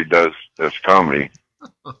know what he does. That's comedy.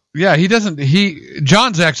 Yeah, he doesn't...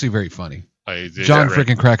 John's actually very funny. John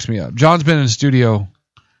freaking cracks me up. John's been in the studio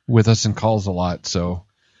with us and calls a lot, so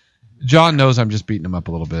John knows I'm just beating him up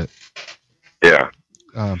a little bit. Yeah.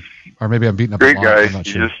 Or maybe I'm beating up Great a lot. guy. I'm not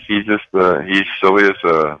sure. He's silly as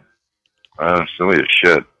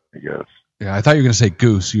shit, I guess. Yeah, I thought you were going to say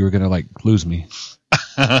Goose. You were going to, lose me.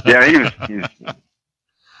 Yeah, he's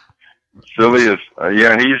silly as...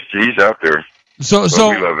 he's out there. So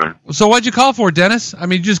we love him. So what'd you call for, Dennis? I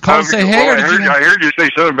mean, you just call and say, hey, I heard you say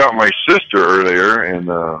something about my sister earlier, and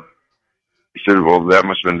he said, well, that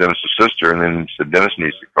must have been Dennis's sister, and then he said, Dennis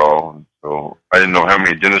needs to call. And so I didn't know how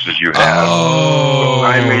many Dennises you had. So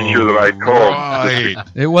I made sure that I called. Right.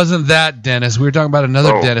 It wasn't that, Dennis. We were talking about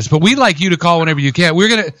another Dennis, but we like you to call whenever you can. We're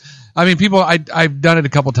going to, people, I've done it a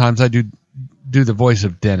couple times. I do the voice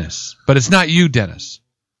of Dennis, but it's not you, Dennis.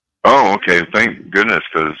 Oh, okay. Thank goodness,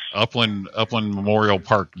 because Upland Memorial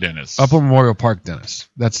Park Dennis. Upland Memorial Park Dennis.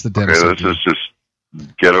 That's the Dennis. Okay, this is just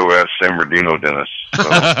ghetto-ass San Bernardino Dennis. So.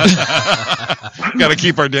 Got to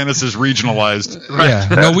keep our Dennises regionalized. Right. Yeah.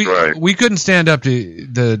 No, we couldn't stand up to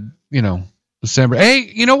the San Bernardino.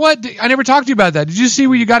 Hey, you know what? I never talked to you about that. Did you see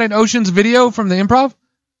where you got an Ocean's video from the Improv?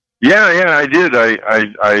 Yeah, I did.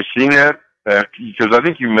 I seen that because I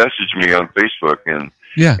think you messaged me on Facebook, and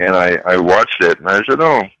I watched it, and I said,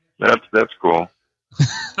 oh, that's cool.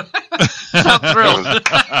 I'm thrilled.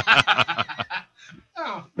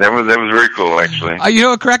 That was very cool, actually. You know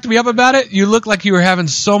what cracked me up about it? You look like you were having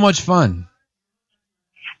so much fun.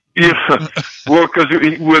 Yeah, well, because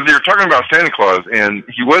you're talking about Santa Claus, and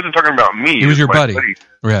he wasn't talking about me. He was your buddy.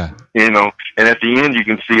 Yeah. And at the end, you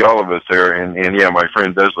can see all of us there, and yeah, my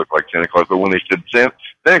friend does look like Santa Claus, but when they said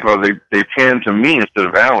Santa Claus, they panned to me instead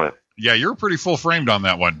of Alan. Yeah, you're pretty full framed on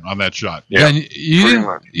that one, on that shot. Yeah, and you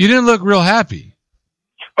didn't look real happy.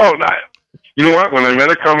 Oh, you know what? When I'm at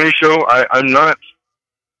a comedy show, I'm not.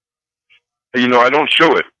 I don't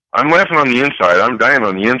show it. I'm laughing on the inside. I'm dying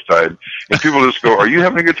on the inside. And people just go, are you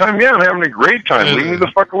having a good time? Yeah, I'm having a great time. Leave me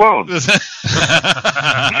the fuck alone.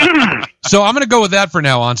 So I'm going to go with that for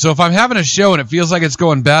now on. So if I'm having a show and it feels like it's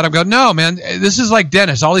going bad, I'm going, no, man, this is like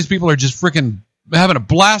Dennis. All these people are just freaking having a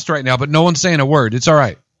blast right now, but no one's saying a word. It's all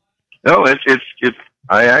right. No, it's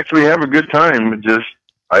I actually have a good time. Just,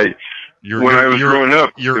 when I was growing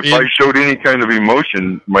up, if I showed any kind of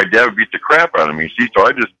emotion, my dad would beat the crap out of me. See, so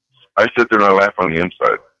I sit there and I laugh on the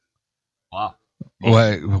inside. Wow.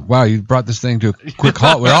 Wow, you brought this thing to a quick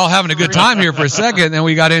halt. We're all having a good time here for a second, and then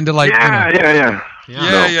we got into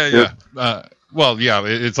Yeah. Well, yeah,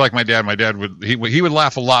 it's like my dad. My dad he would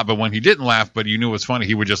laugh a lot, but when he didn't laugh, but you knew it was funny,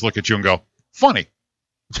 he would just look at you and go, funny.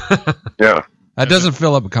 Yeah. That doesn't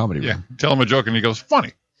fill up a comedy room. Yeah, tell him a joke and he goes,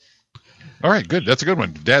 funny. All right, good. That's a good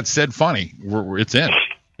one. Dad said funny. It's in.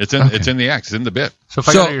 It's in the act. It's in the bit. So if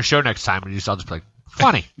I go to your show next time, I'll just be like,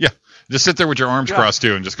 funny. Yeah. Just sit there with your arms crossed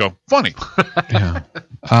too and just go, funny. Yeah.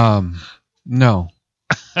 No. No.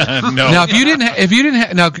 Now, now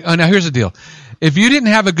here's the deal. If you didn't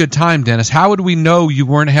have a good time, Dennis, how would we know you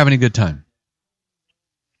weren't having a good time?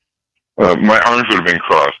 My arms would have been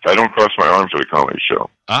crossed. I don't cross my arms at a comedy show.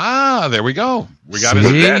 Ah, there we go. We got it.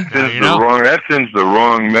 That sends the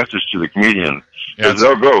wrong message to the comedian. Because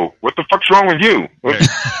they'll go, what the fuck's wrong with you? Well,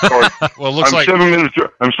 it looks I'm 7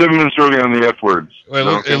 minutes early on the F words.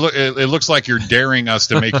 Well, it looks like you're daring us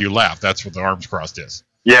to make you laugh. That's what the arms crossed is.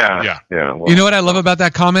 Yeah. Well, you know what I love about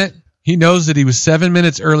that comment? He knows that he was 7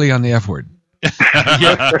 minutes early on the F word. Yeah.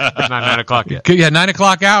 It's not 9 o'clock yet. Yeah, 9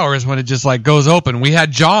 o'clock hours when it just goes open. We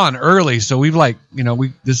had John early, so we've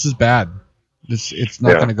this is bad. It's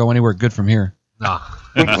not going to go anywhere good from here. No.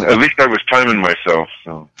 At least I was timing myself.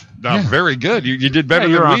 So. No, very good. You did better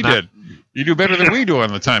than we did. You do better than we do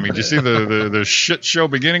on the timing. Did you see the shit show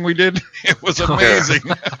beginning we did? It was amazing.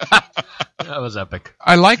 That was epic.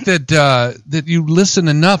 I like that you listen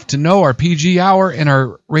enough to know our PG hour and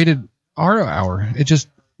our rated R hour. It just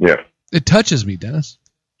it touches me, Dennis.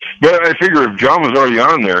 But I figure if John was already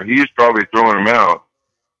on there, he's probably throwing them out.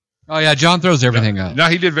 Oh yeah, John throws everything out. No,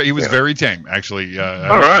 he did. He was very tame, actually.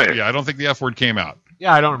 All right. Yeah, I don't think the F word came out.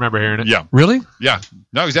 Yeah, I don't remember hearing it. Yeah. Really? Yeah.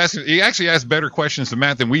 No, he actually asked better questions to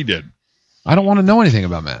Matt than we did. I don't want to know anything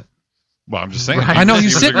about Matt. Well, I'm just saying. I know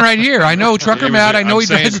he's sitting right here. I know Trucker Matt. I know he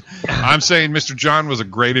does. I'm saying Mr. John was a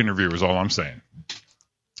great interviewer is all I'm saying.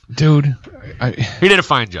 Dude. He did a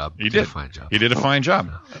fine job. He did a fine job. He did a fine job.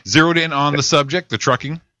 Zeroed in on the subject, the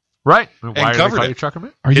trucking. Right. And covered it. Trucker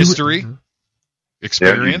Matt? History.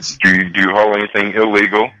 Experience. Do you haul anything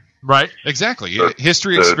illegal? Right. Exactly.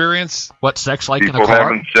 History, experience. What sex like in a People car?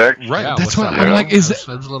 having sex? Right. Yeah, That's what that? I'm like. That's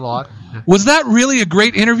a little odd. Was that really a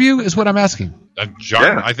great interview? Is what I'm asking.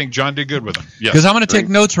 John, I think John did good with him. Yes. Because I'm going to take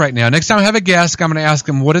notes right now. Next time I have a guest, I'm going to ask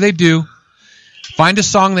them, what do they do? Find a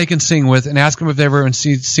song they can sing with, and ask them if they've ever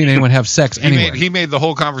seen anyone have sex anywhere. He made the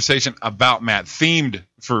whole conversation about Matt, themed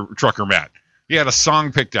for Trucker Matt. He had a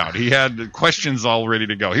song picked out. He had questions all ready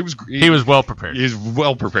to go. He was well prepared. He's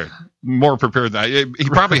well prepared. More prepared than he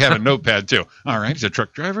probably had a notepad too. All right, he's a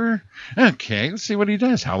truck driver. Okay, let's see what he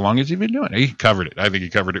does. How long has he been doing it? He covered it. I think he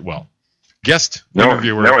covered it well. Guest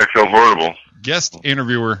interviewer. Now I feel horrible. Guest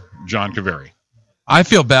interviewer John Kevari. I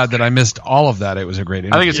feel bad that I missed all of that. It was a great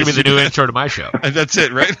interview. I think it's going to be the new intro to my show. That's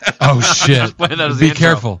it, right? Oh, shit. Be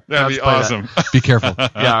careful. That'd be awesome. Be careful.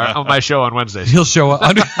 Yeah, on my show on Wednesdays. He'll show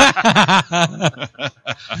up.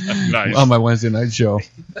 Nice. On my Wednesday night show.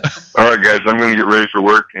 All right, guys, I'm going to get ready for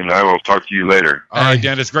work, and I will talk to you later. All right,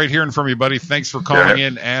 Dan, it's great hearing from you, buddy. Thanks for calling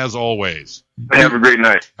in, as always. Have a great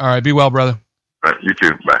night. All right, be well, brother. All right, you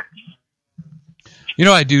too. Bye. You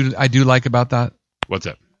know what I do like about that? What's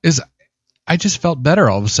that? Is I just felt better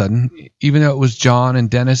all of a sudden, even though it was John and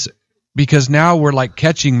Dennis, because now we're like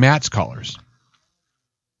catching Matt's callers.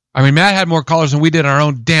 I mean, Matt had more callers than we did on our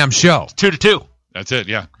own damn show. 2-2. That's it,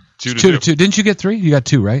 yeah. 2-2. Didn't you get 3? You got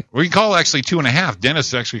 2, right? We call actually 2.5.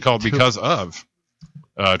 Dennis actually called because of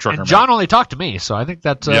Trucker And John Matt. only talked to me, so I think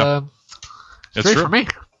that's That's great true. for me.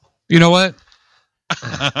 You know what?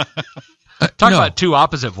 Talk about two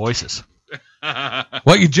opposite voices.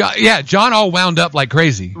 John all wound up like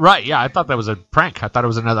crazy. Right, yeah, I thought that was a prank. I thought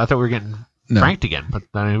we were getting pranked again, but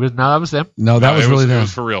that was them. No, that was really them. It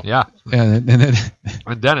was for real. Yeah. And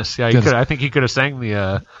Dennis, I think he could have sang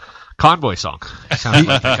the Convoy song. Sounded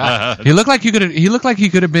like the guy. He looked like he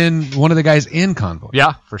could have been one of the guys in Convoy.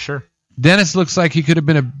 Yeah, for sure. Dennis looks like he could have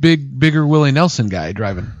been a bigger Willie Nelson guy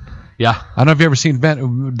driving. Yeah. I don't know if you ever seen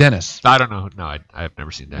Dennis. I don't know. No, I've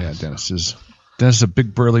never seen Dennis. Yeah, Dennis is a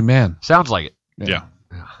big burly man. Sounds like it. Yeah.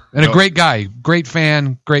 And a great guy, great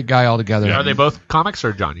fan, great guy altogether. Yeah. Are they both comics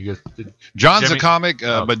or John? John's Jimmy? a comic,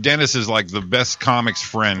 but Dennis is like the best comics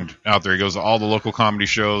friend out there. He goes to all the local comedy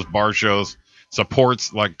shows, bar shows,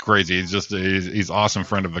 supports like crazy. He's awesome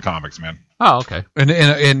friend of the comics, man. Oh, okay.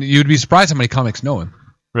 And you'd be surprised how many comics know him.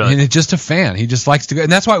 Really? And it's just a fan. He just likes to go.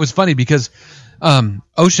 And that's why it was funny because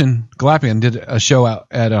Ocean Galapian did a show out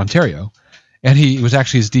at Ontario, and he was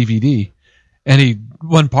actually his DVD. And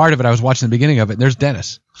one part of it, I was watching the beginning of it, and there's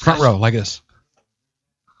Dennis, front row, like this.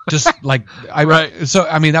 Just like, Right. So,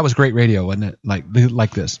 I mean, that was great radio, wasn't it?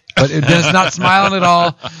 Like this. But Dennis not smiling at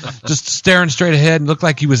all, just staring straight ahead and looked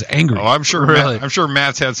like he was angry. Oh, I'm sure. Really? I'm sure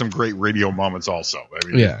Matt's had some great radio moments also. I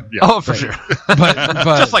mean, Yeah. Oh, for sure. But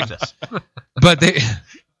Just like this. But they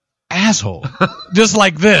asshole, just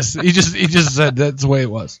like this. He just said that's the way it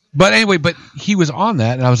was. But anyway, he was on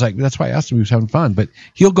that, and I was like, that's why I asked him. He was having fun, but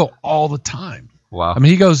he'll go all the time. Wow. I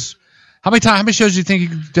mean, he goes. How many shows do you think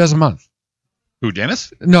he does a month? Who,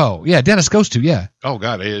 Dennis? No, yeah, Dennis goes to, yeah. Oh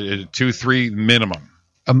God, 2-3 minimum.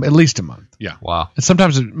 At least a month. Yeah. Wow. And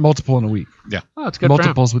sometimes multiple in a week. Yeah. Oh, that's good for him.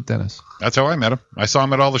 Multiples with Dennis. That's how I met him. I saw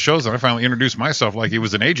him at all the shows, and I finally introduced myself like he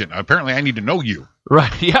was an agent. Apparently, I need to know you.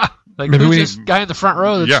 Right, yeah. Like, Maybe who's this guy in the front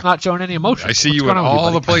row that's not showing any emotion? I see What's you going in on with you,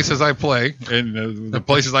 all the buddy? places I play and the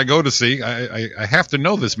places I go to see. I have to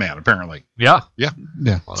know this man, apparently. Yeah. Yeah.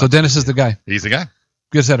 Yeah. So Dennis is the guy. He's the guy.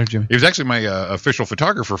 Good setter, Jimmy. He was actually my official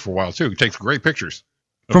photographer for a while, too. He takes great pictures.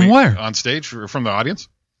 of From me where? On stage from the audience.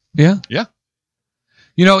 Yeah? Yeah.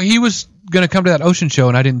 You know, he was going to come to that Ocean show,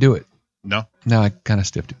 and I didn't do it. No. No, I kind of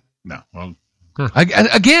stiffed him. No. Well,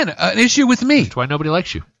 Again, an issue with me. That's why nobody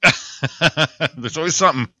likes you. There's always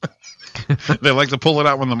something. They like to pull it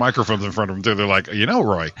out when the microphone's in front of them, too. They're like,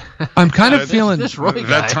 Roy. I'm kind of feeling... This Roy guy.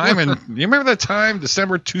 That time, you remember that time,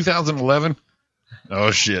 December 2011?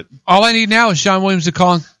 Oh, shit. All I need now is Sean Williams to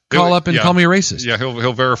call up and call me a racist. Yeah,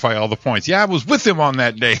 he'll verify all the points. Yeah, I was with him on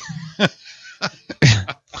that day.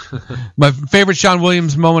 My favorite Sean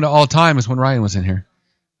Williams moment of all time is when Ryan was in here.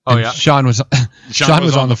 Oh, and yeah? Sean was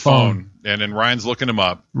on the phone. And then Ryan's looking him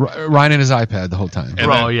up. Ryan and his iPad the whole time.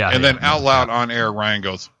 And then out loud on air, Ryan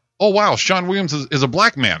goes, "Oh, wow, Sean Williams is a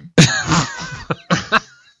black man."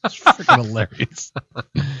 It's freaking hilarious.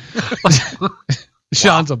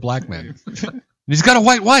 Sean's a black man. And he's got a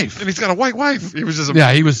white wife. He was just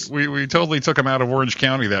he was. We totally took him out of Orange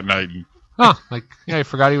County that night. Huh. I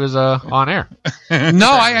forgot he was on air.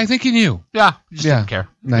 No, I think he knew. Yeah. He just didn't care.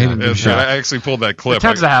 No, he didn't give a shit. I actually pulled that clip. It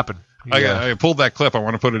tends to happen. I pulled that clip. I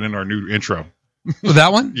want to put it in our new intro.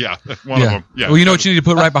 That one? Yeah, one of them. Yeah. Well, you know what you need to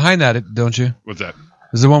put right behind that, don't you? What's that?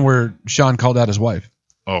 Is the one where Sean called out his wife.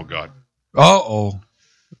 Oh, God. Uh-oh.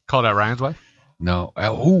 Called out Ryan's wife? No.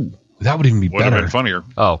 Oh, that would even be better. Would have been funnier.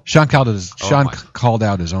 Oh. Sean called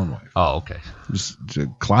out his own wife. Oh, okay. It's a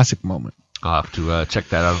classic moment. I'll have to check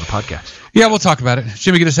that out on the podcast. Yeah, we'll talk about it.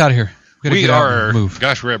 Jimmy, get us out of here. We are.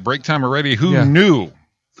 Gosh, we're at break time already. Who knew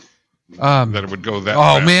that it would go that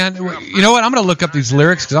fast? Man. You know what? I'm going to look up these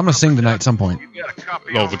lyrics because I'm going to sing tonight at some point.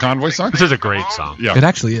 Oh, the Convoy song? This is a great song. Yeah. It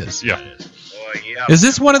actually is. Yeah. Is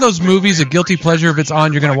this one of those movies, a guilty pleasure? If it's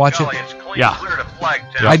on, you're going to watch it? Yeah.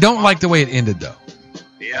 I don't like the way it ended, though.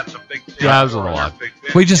 Yeah, it was a little odd.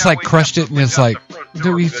 We just crushed it, and it's like,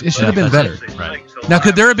 dude, it should have been better. Right. Now,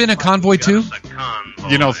 could there have been a Convoy 2?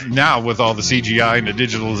 Now with all the CGI and the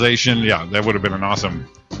digitalization, that would have been an awesome.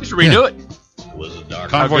 You should redo it.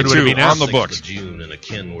 Convoy 2 on the books. I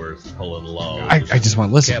just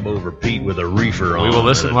want to listen. Cab over Pete with a reefer on. We will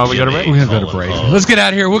listen while we go to break. We're going to go to break. Let's get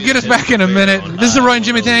out of here. We'll get us back in a minute. This is the Roy and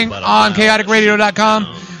Jimmy thing on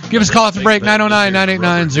chaoticradio.com. Give us a call after break,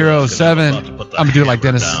 909-989-07. I'm going to do it like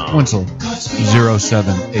Dennis Winsel,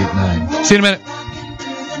 0789. See you in a minute.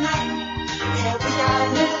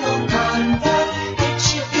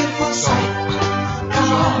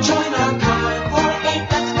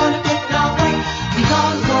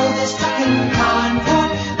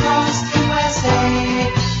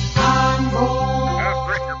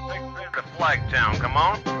 Flagtown, come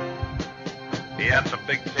on. Yeah, it's a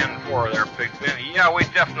big 10-4 there, Big Ben. Yeah, we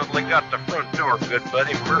definitely got the front door, good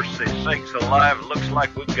buddy. Mercy sakes alive, looks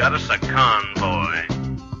like we've got us a convoy.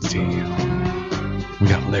 Damn. We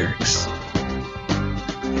got lyrics.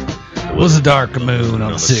 It was a dark moon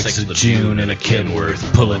on the 6th of June in a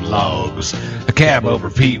Kenworth pulling logs. A cab over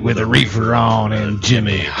Pete with a reefer on and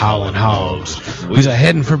Jimmy hauling hogs. We was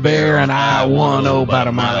heading for Bear and I-10 about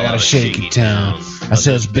a mile out of Shaky Town. I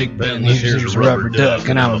says, Big Ben, here's a rubber duck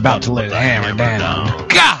and I'm about to let it hammer down.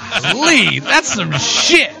 Golly, that's some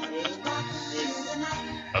shit.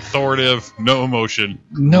 Authoritative, no emotion.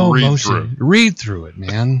 No emotion. Read through it,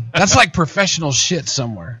 man. That's like professional shit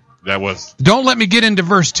somewhere. That was. Don't let me get into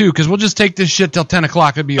verse 2 because we'll just take this shit till 10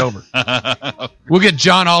 o'clock. It'll be over. We'll get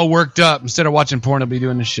John all worked up. Instead of watching porn, he'll be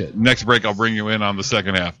doing this shit. Next break, I'll bring you in on the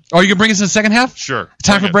second half. Oh, you can bring us in the second half? Sure.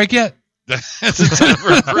 Time for break yet? That's a time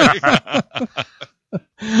for break.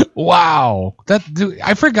 Wow. Dude,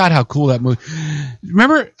 I forgot how cool that movie.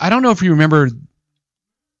 Remember, I don't know if you remember, it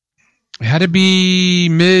had to be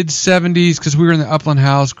mid-70s because we were in the Upland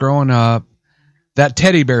House growing up. That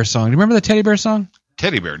Teddy Bear song. Do you remember the Teddy Bear song?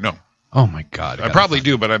 Teddy Bear, no. Oh my God! I probably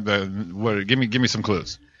do, but give me some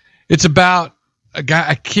clues. It's about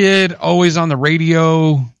a kid always on the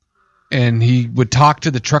radio, and he would talk to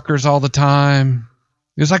the truckers all the time.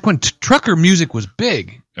 It was like when trucker music was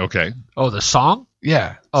big. Okay. Oh, the song?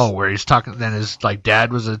 Yeah. Oh, where he's talking. Then his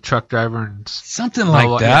dad was a truck driver and something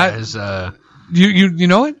like that. Yeah, you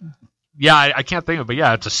know it? Yeah, I can't think of it, but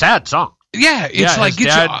yeah, it's a sad song. Yeah, it's like his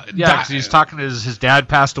dad, because he's talking to his dad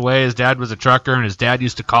passed away. His dad was a trucker, and his dad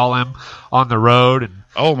used to call him on the road. And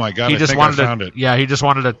oh my God, I found it. Yeah, he just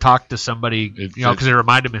wanted to talk to somebody, because it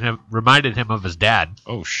reminded him of his dad.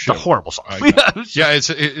 Oh shit, it's a horrible song. Yeah,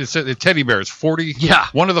 it's Teddy Bear. It's 40. Yeah,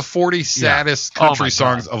 one of the 40 saddest country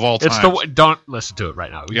songs of all time. Don't listen to it right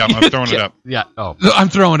now. Yeah, I'm throwing it up. Yeah, oh, I'm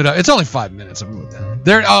throwing it up. It's only 5 minutes.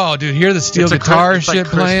 There. Oh, dude, hear the steel guitar shit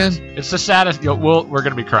playing. It's the saddest. We're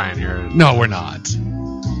gonna be crying here. No, we're not.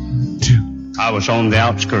 I was on the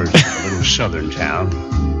outskirts of a little southern town,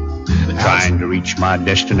 trying to reach my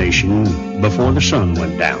destination before the sun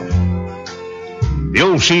went down. The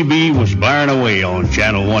old CB was blaring away on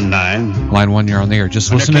channel 19. Line 1, you're on the air.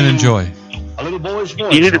 Just listen and enjoy. A little boy's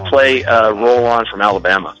voice. You need to play Roll On from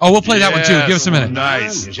Alabama. Oh, we'll play that one too. Give us a minute.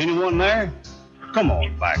 Nice. Is anyone there? Come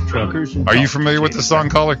on back, truckers. Are you familiar with the song,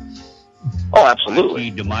 caller? Oh, absolutely. I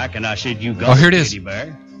keyed the mic and I said, "You got Oh, here it is. Teddy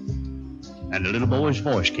Bear." And the little boy's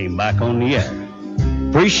voice came back on the air.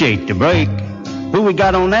 Appreciate the break. Who we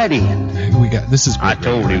got on that end? We got this is great. I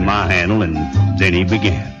told him my handle, and then he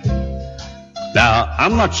began. Now,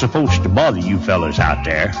 I'm not supposed to bother you fellas out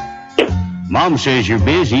there. Mom says you're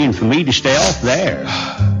busy and for me to stay off there.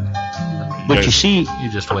 But you see,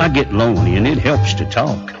 I get lonely and it helps to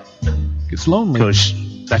talk. It's lonely. Because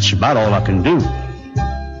that's about all I can do.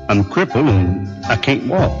 I'm crippled and I can't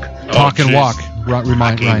walk. Talk and walk.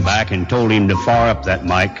 I came back and told him to fire up that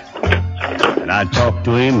mic. And I'd talk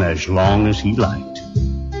to him as long as he liked.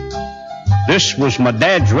 This was my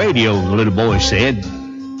dad's radio, the little boy said.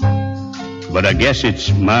 But I guess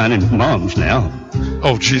it's mine and Mom's now.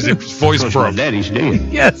 Oh, jeez, his voice broke. My daddy's dead.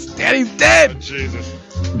 Yes, Daddy's dead. Oh, Jesus.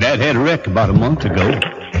 Dad had a wreck about a month ago.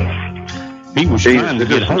 He was trying to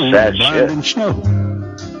get home blind in snow.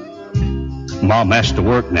 Mom has to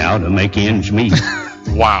work now to make ends meet.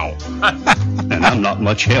 Wow. And I'm not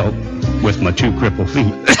much help with my 2 crippled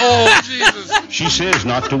feet. Oh, Jesus. She says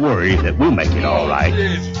not to worry, that we'll make it all right.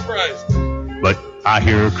 Jesus Christ. But I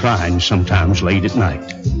hear her crying sometimes late at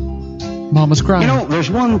night. Mama's crying. You know, there's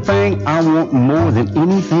one thing I want more than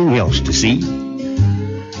anything else to see.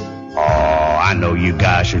 Oh, I know you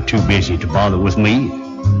guys are too busy to bother with me.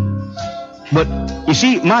 But, you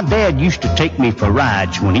see, my dad used to take me for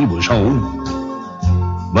rides when he was home.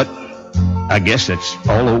 But I guess that's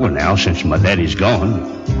all over now since my daddy's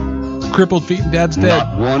gone. Crippled feet and Dad's dead.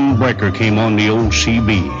 Not one breaker came on the old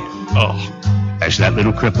CB. Oh. As that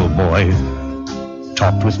little crippled boy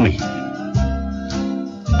talked with me.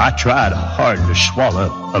 I tried hard to swallow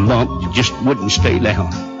a lump that just wouldn't stay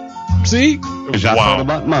down. See? As I thought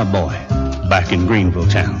about my boy back in Greenville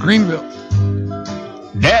town. Greenville.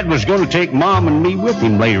 Dad was going to take Mom and me with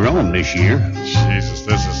him later on this year. Jesus,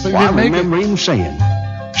 this is... Well, I remember him saying,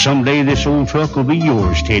 "Someday this old truck will be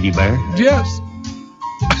yours, Teddy Bear." Yes.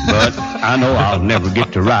 But I know I'll never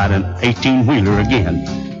get to ride an 18-wheeler again.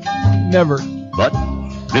 Never. But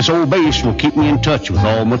this old base will keep me in touch with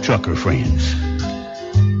all my trucker friends.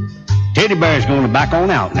 Teddy Bear's going to back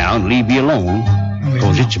on out now and leave you alone,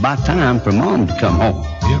 because it's about time for Mom to come home.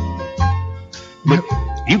 But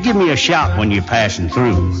you give me a shout when you're passing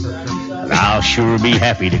through, and I'll sure be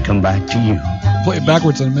happy to come back to you. Play it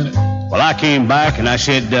backwards in a minute. Well, I came back and I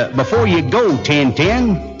said, "Before you go,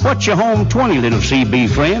 1010, what's your home 20, little CB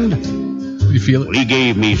friend?" You feel it? Well, he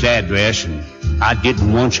gave me his address, and I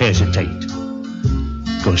didn't once hesitate,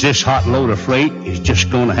 because this hot load of freight is just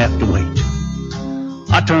going to have to wait.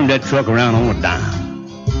 I turned that truck around on a dime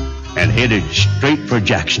and headed straight for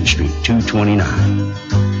Jackson Street, 229.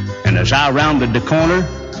 And as I rounded the corner,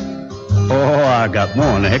 oh, I got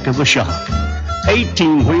one heck of a shock.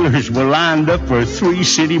 18-wheelers were lined up for 3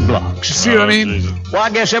 city blocks. See what I mean? Well, I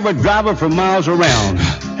guess every driver for miles around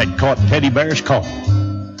had caught Teddy Bear's call.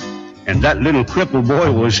 And that little crippled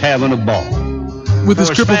boy was having a ball. With his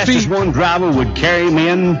crippled feet. As one driver would carry him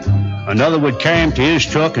in, another would carry him to his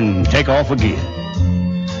truck and take off again.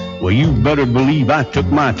 Well, you better believe I took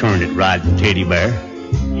my turn at riding Teddy Bear.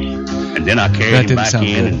 And then I carried him back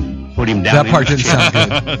in and put him down. That part didn't sound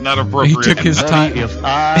good. Not appropriate. He took his time. If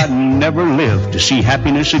I never live to see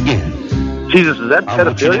happiness again. Jesus, is that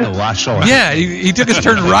pedophilia? I saw it. Yeah, he took his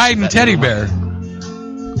turn riding Teddy Bear.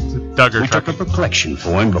 Duggar we took up a collection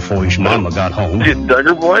for him before his mama got home.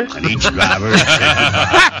 Duggar boy? And each driver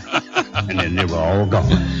said, and then they were all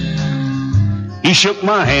gone. He shook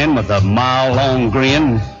my hand with a mile-long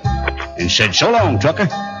grin and said, "So long, trucker.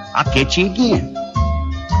 I'll catch you again."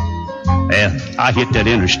 Well, I hit that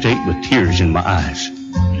interstate with tears in my eyes.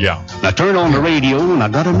 Yeah. I turned on the radio and I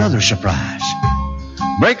got another surprise.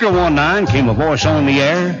 Breaker 19 came a voice on the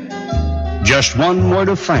air. Just one word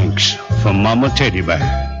of thanks from Mama Teddy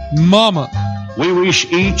Bear. Mama. We wish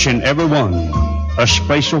each and every one a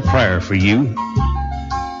special prayer for you,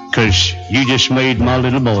 'cause you just made my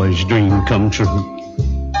little boy's dream come true.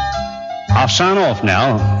 I'll sign off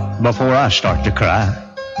now before I start to cry.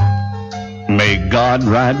 May God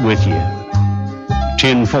ride with you.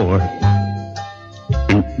 10-4.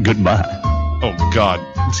 And goodbye. Oh, God.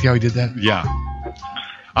 See how he did that? Yeah.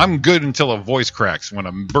 I'm good until a voice cracks. When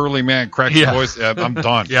a burly man cracks a voice, I'm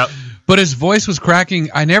done. Yep. But his voice was cracking.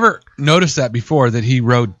 I never noticed that before, that he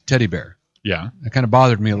rode Teddy Bear. Yeah. That kind of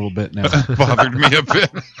bothered me a little bit now. Bothered me a bit.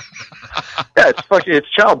 Yeah, it's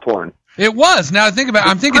child porn. It was. Now I think about it,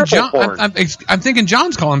 I'm thinking John. I'm thinking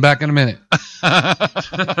John's calling back in a minute.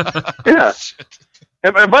 Yeah.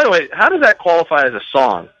 And by the way, how does that qualify as a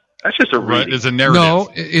song? That's just a reading. It's a narrative. No,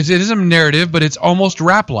 it is a narrative, but it's almost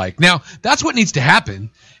rap-like. Now, that's what needs to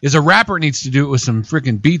happen, is a rapper needs to do it with some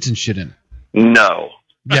freaking beats and shit in it. No.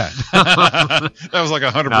 Yeah. That was like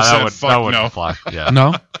 100% fuck no. Fly. Yeah.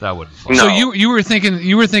 No? That wouldn't fly. So you were thinking,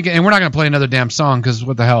 and we're not going to play another damn song because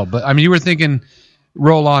what the hell? But I mean, you were thinking,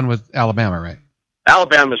 "Roll On" with Alabama, right?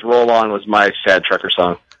 Alabama's "Roll On" was my sad trucker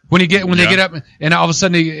song. When they get up, and all of a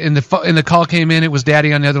sudden, in the call came in, it was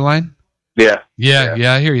Daddy on the other line. Yeah.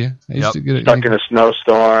 Yeah, I hear you. I used to get it. Stuck in a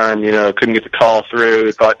snowstorm, couldn't get the call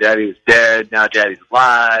through. Thought Daddy was dead. Now Daddy's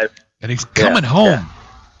alive. And he's coming home. Yeah.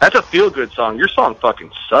 That's a feel-good song. Your song fucking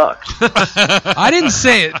sucks. I didn't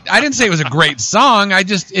say it. I didn't say it was a great song.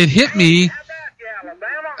 It hit me.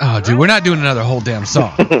 Oh, dude, we're not doing another whole damn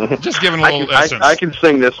song. Just giving a little essence. I can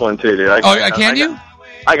sing this one too, dude. Can you?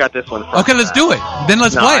 I got this one. Okay, let's do it. Then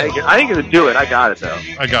let's play it. I ain't gonna do it. I got it though.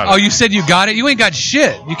 I got it. Oh, you said you got it? You ain't got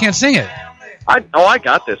shit. You can't sing it. I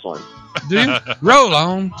got this one. Do you? Roll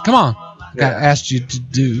on. Come on. I asked you to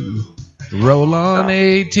do. Roll on,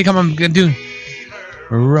 AT. Come on, do.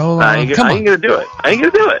 Roll on. Come on. I ain't gonna do it.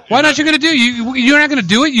 Why not? You're gonna do? You're not gonna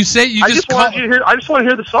do it. You say you just. I just want to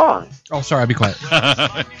hear the song. Oh, sorry. I'll be quiet.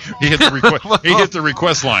 He hit the request. He hit the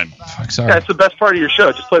request line. Fuck, sorry. Yeah, it's the best part of your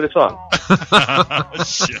show. Just play the song.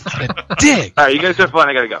 Shit. Dick. All right, you guys have fun.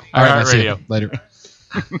 I gotta go. All right, see radio. you later.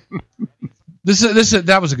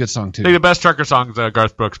 That was a good song too. I think the best trucker song is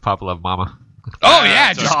Garth Brooks' "Papa Love Mama." Oh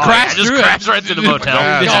yeah, just crash through it. Crash right through the motel.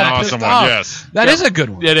 That's an awesome one. Yes, that is a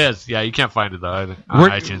good one. It is. Yeah, you can't find it though. On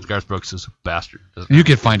iTunes, Garth Brooks is a bastard. You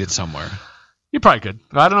could find it somewhere. You probably could.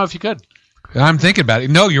 I don't know if you could. I'm thinking about it.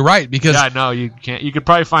 No, you're right because no, you can't. You could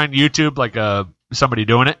probably find YouTube like somebody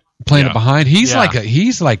doing it, playing it behind. He's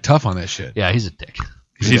like tough on that shit. Yeah, he's a dick.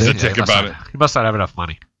 He's a dick about it. He must not have enough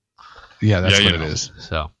money. Yeah, that's what it is.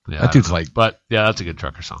 So that dude's like. But yeah, that's a good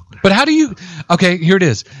trucker song. But how do you? Okay, here it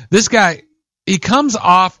is. This guy, he comes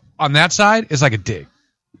off on that side as like a dick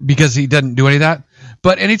because he doesn't do any of that.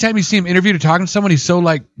 But anytime you see him interviewed or talking to someone, he's so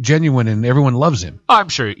like genuine and everyone loves him. Oh, I'm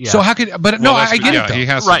sure. Yeah. So how could? But no, I get it though. He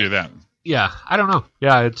has to do that. Yeah, I don't know.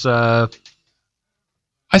 Yeah, it's I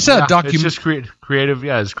saw a document. It's just creative.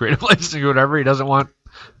 Yeah, his creative license or whatever. He doesn't want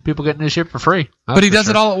people getting his shit for free. But he does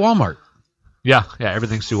it all at Walmart. Yeah,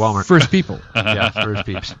 everything's through Walmart. First people. Yeah, first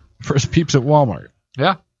peeps. First peeps at Walmart.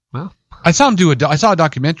 Yeah. Well, I saw him I saw a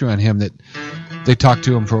documentary on him that they talked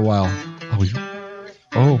to him for a while.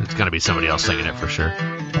 Oh, it's gonna be somebody else singing it for sure.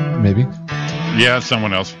 Maybe. Yeah,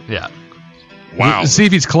 someone else. Yeah. Wow. Let's see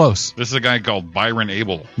if he's close. This is a guy called Byron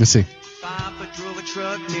Abel. Let's see. Papa drove a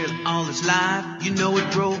truck nearly all his life. You know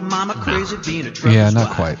it drove Mama crazy being a trucker's Yeah, not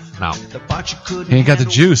wife. quite. No. The part you couldn't He ain't got the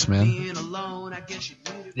handle juice, man. being alone, I guess you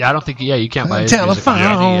needed Yeah, I don't think. Yeah, you can't buy his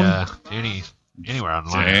Telephone. music anywhere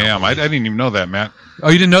online. Damn, I didn't even know that, Matt. Oh,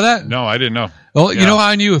 you didn't know that? No, I didn't know. Well, you know how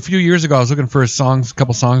I knew a few years ago I was looking for a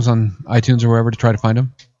couple songs on iTunes or wherever to try to find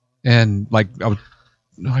them, and like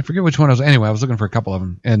I forget which one I was. Anyway, I was looking for a couple of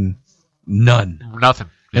them, and none, nothing.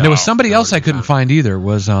 And there was somebody else I couldn't find either.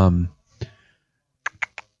 Was it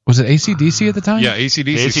AC/DC at the time? Yeah,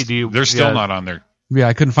 AC/DC. They're still not on there. Yeah,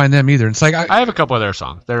 I couldn't find them either. It's like I have a couple of their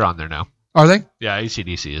songs. They're on there now. Are they? Yeah,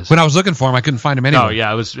 AC/DC is. When I was looking for them, I couldn't find them anywhere. Oh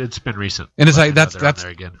yeah, it's been recent. And it's like that's there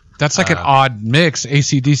again. That's like an odd mix.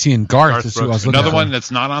 AC/DC and Garth is who I was looking Another for. one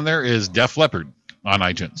that's not on there is Def Leppard on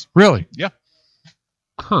iTunes. Really? Yeah.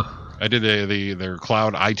 Huh. I did their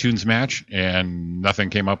cloud iTunes match, and nothing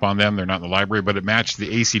came up on them. They're not in the library, but it matched the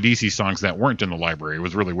AC/DC songs that weren't in the library. It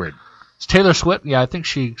was really weird. It's Taylor Swift. Yeah, I think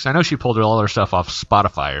I know she pulled all her stuff off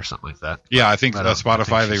Spotify or something like that. Yeah, I think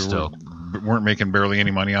Spotify, they weren't making barely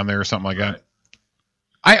any money on there or something like that.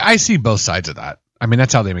 I see both sides of that. I mean,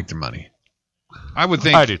 that's how they make their money. I would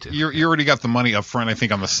think I do too. You already got the money up front, I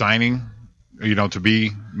think, on the signing, to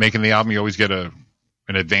be making the album. You always get an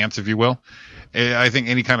advance, if you will. I think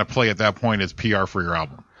any kind of play at that point is PR for your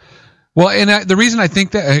album. Well, and the reason I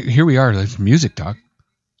think that, here we are, it's music talk.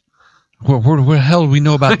 Where the hell do we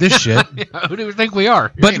know about this shit? Yeah, who do we think we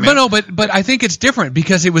are? But I think it's different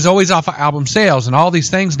because it was always off of album sales and all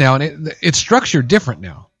these things now, and it's structured different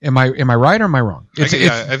now. Am I right or am I wrong? I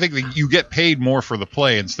think that you get paid more for the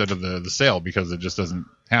play instead of the sale because it just doesn't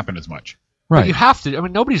happen as much. Right. But you have to. I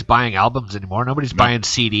mean, nobody's buying albums anymore. Nobody's buying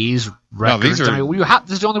CDs, records. These are,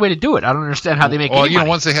 this is the only way to do it. I don't understand how they make any money.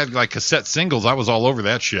 Once they had like cassette singles, I was all over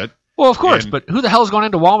that shit. Well, of course, but who the hell is going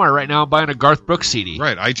into Walmart right now and buying a Garth Brooks CD?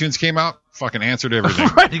 Right. iTunes came out, fucking answered everything.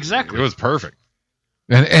 Right, exactly. It was perfect.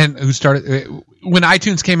 And who started when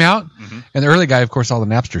iTunes came out? Mm-hmm. And the early guy, of course, all the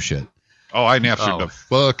Napster shit. Oh, I Napstered the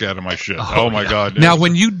fuck out of my shit. Oh my god! Now,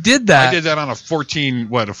 when you did that, I did that on a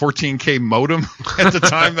 14K modem at the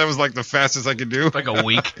time. That was like the fastest I could do. Like a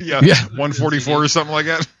week. yeah, 144 or something like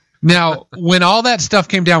that. Now, when all that stuff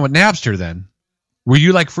came down with Napster, then were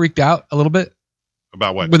you like freaked out a little bit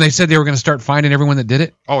About what? when they said they were going to start finding everyone that did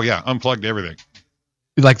it? Oh yeah, unplugged everything.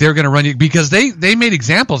 Like they're going to run you because they made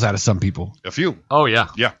examples out of some people. A few. Oh yeah.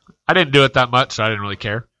 Yeah. I didn't do it that much, so I didn't really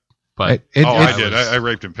care. But I did. I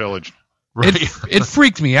raped and pillaged. It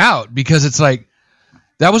freaked me out because it's like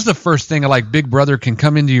that was the first thing. Like Big Brother can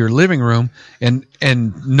come into your living room and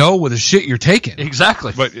know what the shit you're taking.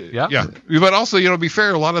 Exactly. But yeah. But also, to be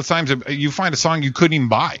fair, a lot of times you find a song you couldn't even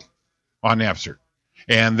buy on Napster.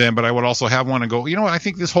 But I would also have one and go, I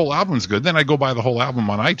think this whole album's good. Then I go buy the whole album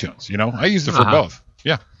on iTunes. I used it for both.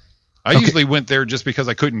 Yeah. I usually went there just because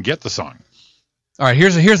I couldn't get the song. All right,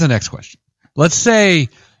 here's the next question. Let's say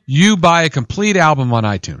you buy a complete album on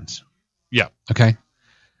iTunes. Yeah. Okay.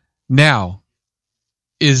 Now,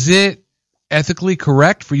 is it ethically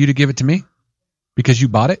correct for you to give it to me because you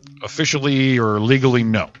bought it? Officially or legally,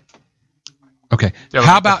 no. Okay. Yeah,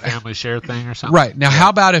 how like about the family share thing or something? Right. Now, how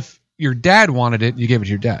about if your dad wanted it and you gave it to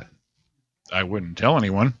your dad? I wouldn't tell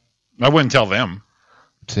anyone. I wouldn't tell them.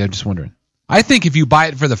 See, I'm just wondering. I think if you buy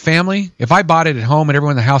it for the family, if I bought it at home and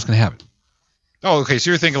everyone in the house can have it. Oh, okay. So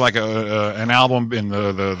you're thinking like an album in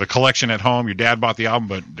the collection at home. Your dad bought the album,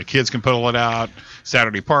 but the kids can pull it out.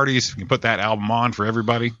 Saturday parties, you can put that album on for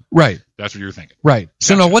everybody. Right. That's what you're thinking. Right.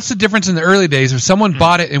 So now, what's the difference in the early days if someone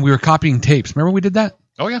bought it and we were copying tapes? Remember we did that?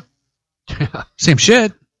 Oh yeah. Same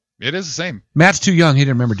shit. It is the same. Matt's too young. He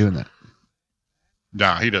didn't remember doing that.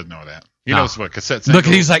 No, he doesn't know that. He knows what cassettes. Look,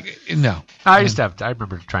 he's like, no. I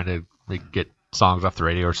remember trying to get songs off the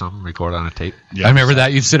radio or something, record on a tape. Yeah, I remember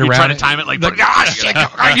that. You'd sit around. Try to time it like gosh,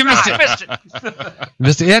 you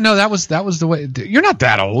missed it. Yeah, no, that was the way. You're not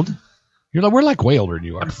that old. We're like way older than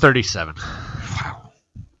you are. I'm 37. Wow.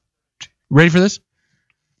 Ready for this?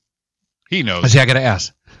 He knows. See, I got to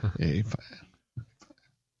ask. Let's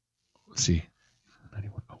see.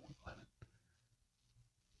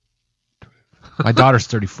 My daughter's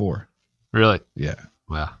 34. Really? Yeah.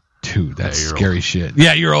 Wow. Dude, that's you're scary old. shit.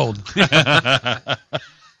 Yeah, you're old.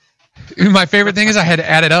 My favorite thing is I had to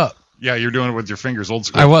add it up. Yeah, you're doing it with your fingers, old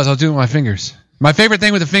school. I was doing it with my fingers. My favorite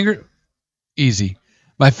thing with the finger, easy.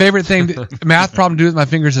 My favorite thing, math problem to do with my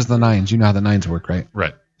fingers is the nines. You know how the nines work, right?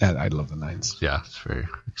 Right. I love the nines. Yeah, it's very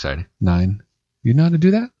exciting. 9. You know how to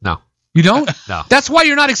do that? No. You don't? No. That's why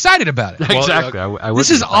you're not excited about it. Exactly. This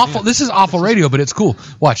is awful. This is awful radio, but it's cool.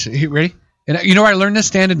 Watch. You ready? And you know where I learned this?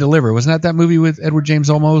 Stand and Deliver. Wasn't that movie with Edward James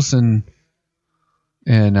Olmos and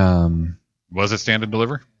was it Stand and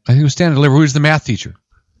Deliver? I think it was Stand and Deliver. Who's the math teacher?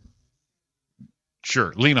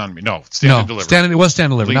 Sure. Lean on Me. No, Stand and Deliver. It was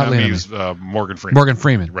Stand and Deliver. Lean not on Lean Me on Me. is Morgan Freeman. Morgan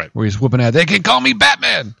Freeman. Right. Where he's whooping at. They can call me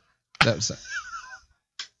Batman. That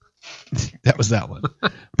was that one.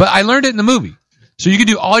 But I learned it in the movie. So you can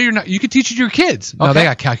do you can teach it to your kids. No, they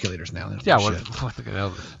got calculators now. Yeah.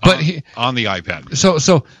 But on the iPad.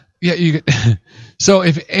 So yeah, you can, so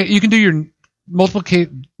if you can do your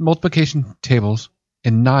multiplication tables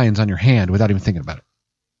in nines on your hand without even thinking about it.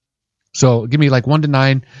 So give me like 1 to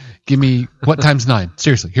 9. Give me what times 9?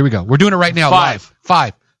 Seriously, here we go. We're doing it right now. 5.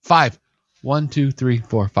 Live. 5. 1, 2, 3,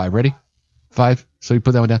 4, 5. Ready? 5. So you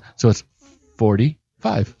put that one down. So it's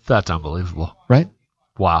 45. That's unbelievable. Right?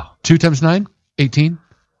 Wow. 2 times 9, 18.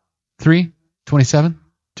 3, 27.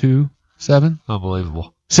 2, 7.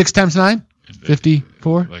 Unbelievable. 6 times 9,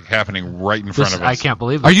 54. Like happening right in front of us. I can't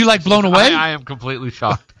believe it. Are you like blown away? I am completely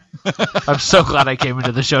shocked. I'm so glad I came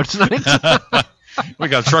into the show tonight. We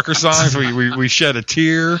got trucker songs. We shed a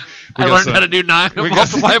tear. I learned how to do 9.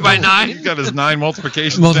 Multiply by 9. He got his 9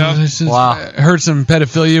 multiplications down. Wow. Heard some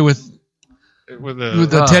pedophilia with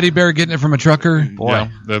the teddy bear getting it from a trucker. Boy.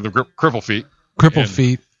 Yeah, the cripple feet.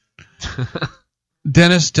 Feet.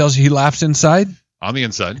 Dennis tells you he laughs inside. On the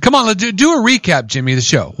inside. Come on, let's do a recap, Jimmy, the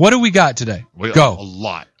show. What do we got today? Go. A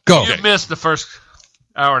lot. Go. You missed the first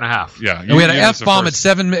hour and a half. Yeah. And we had an F-bomb at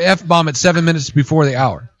 7 minutes before the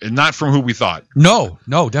hour. And not from who we thought. No,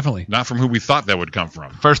 definitely. Not from who we thought that would come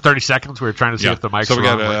from. First 30 seconds, we were trying to see if the mics so we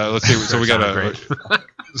got were let's see. So we got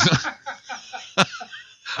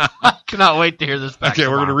I cannot wait to hear this back. Okay,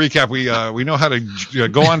 we're going to recap. We know how to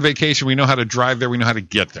go on vacation. We know how to drive there. We know how to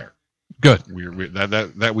get there. Good.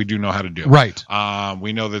 That we do know how to do. Right.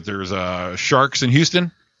 We know that there's sharks in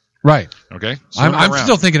Houston. Right. Okay. I'm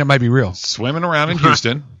still thinking it might be real. Swimming around in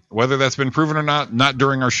Houston. Whether that's been proven or not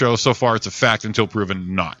during our show. So far, it's a fact until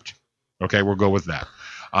proven not. Okay, we'll go with that.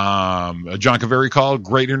 John Kevari called.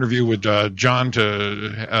 Great interview with John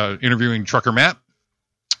interviewing Trucker Matt,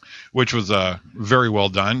 which was very well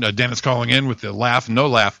done. Dennis calling in with the laugh, no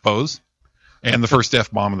laugh pose, and the first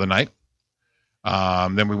F-bomb of the night.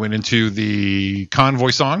 Then we went into the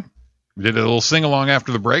Convoy song. We did a little sing-along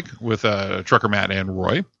after the break with Trucker Matt and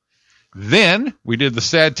Roy. Then we did the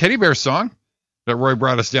sad teddy bear song that Roy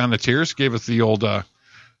brought us down to tears, gave us the old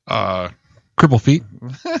Cripple feet.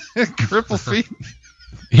 cripple feet.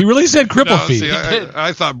 He really said cripple feet. See,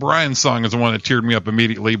 I thought Brian's song is the one that teared me up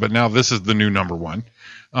immediately, but now this is the new number one.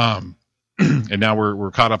 And now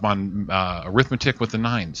we're caught up on arithmetic with the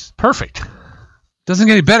nines. Perfect. Doesn't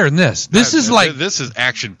get any better than this. This is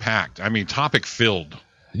action packed. I mean, topic filled.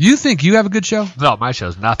 You think you have a good show? No, my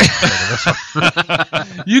show's nothing better than this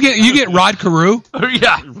one. You get Rod Carew?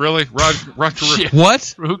 Yeah. Really? Rod Carew?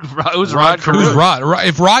 What? Who's Rod Carew? Who's Rod?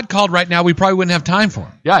 If Rod called right now, we probably wouldn't have time for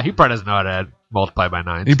him. Yeah, he probably doesn't know how to multiply by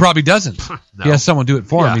 9. He probably doesn't. No. He has someone do it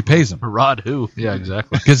for him. He pays him. Rod who? Yeah,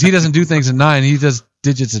 exactly. Because he doesn't do things in 9. He does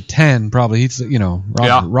digits at 10, probably. He's,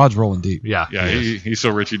 Rod's rolling deep. Yeah. Yeah, he's so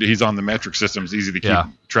rich. He's on the metric system. It's easy to keep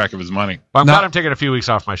track of his money. Well, I'm glad I'm taking a few weeks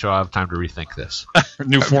off my show. I have time to rethink this.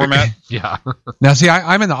 New format? Yeah. Now, see,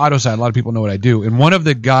 I'm in the auto side. A lot of people know what I do. And one of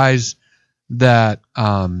the guys that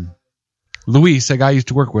Luis, a guy I used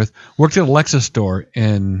to work with, worked at a Lexus store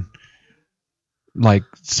in like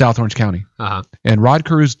South Orange County. Uh-huh. And Rod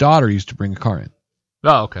Carew's daughter used to bring a car in.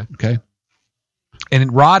 Oh, okay. Okay.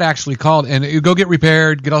 And Rod actually called and it would go get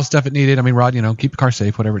repaired, get all the stuff it needed. I mean, Rod, keep the car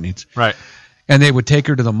safe, whatever it needs. Right. And they would take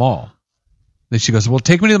her to the mall. Then she goes, well,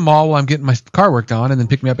 take me to the mall while I'm getting my car worked on and then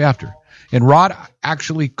pick me up after. And Rod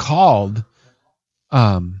actually called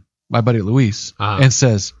my buddy Luis and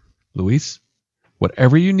says, Luis,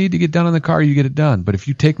 whatever you need to get done on the car, you get it done. But if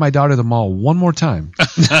you take my daughter to the mall one more time,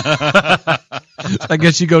 I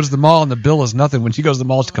guess she goes to the mall and the bill is nothing. When she goes to the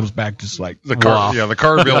mall, she comes back just like the car. wow. Yeah, the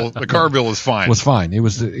car bill. The car bill is fine. Was fine. It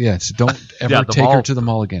was so don't ever take her to the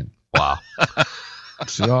mall again. Wow.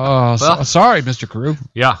 Sorry, Mr. Carew.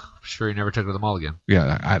 Yeah, sure. He never took her to the mall again.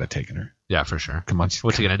 Yeah, I had to taken her. Yeah, for sure. Come on.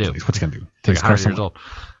 What's he gonna do? What's he gonna do? Take his car 100 years old.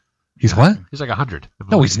 He's what? He's like 100.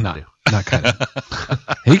 No, he's not. Not kind of.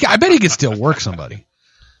 I bet he could still work somebody.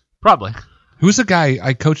 Probably. Who's the guy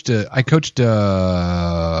I coached? It's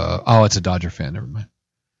a Dodger fan. Never mind.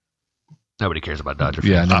 Nobody cares about Dodger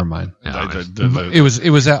fans. Yeah, never mind. It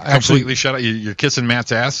was actually completely shut up. You're kissing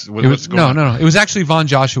Matt's ass. No. It was actually Von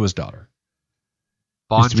Joshua's daughter.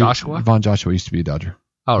 Von Joshua used to be a Dodger.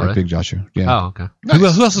 Oh, really? Big Joshua. Yeah. Oh, okay. Nice.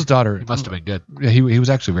 Who else's daughter? He must have been good. Yeah, he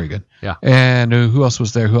was actually very good. Yeah. And who else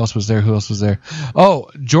was there? Who else was there?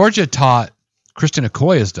 Oh, Georgia taught Christian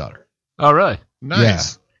Okoye's daughter. Oh, really? Nice. Yeah.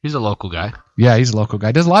 He's a local guy. Yeah, he's a local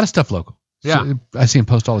guy. Does a lot of stuff local. Yeah. So I see him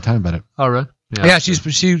post all the time about it. Oh, really? Yeah,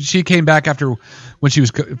 she came back after when she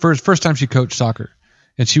was first time she coached soccer,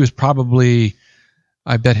 and she was probably,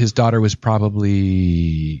 I bet his daughter was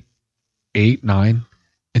probably 8, 9,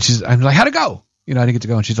 and I'm like, how'd it go? I didn't get to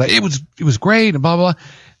go, and she's like, it was great, and blah blah blah.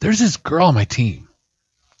 There's this girl on my team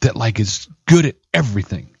that like is good at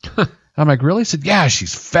everything. I'm like, really? I said, yeah,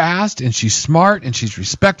 she's fast and she's smart and she's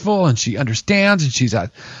respectful and she understands and she's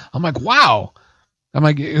I'm like, wow. I'm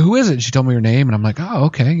like, who is it? She told me her name and I'm like, oh,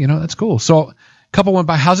 okay, that's cool. So a couple went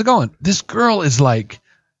by, how's it going? This girl is like,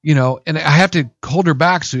 and I have to hold her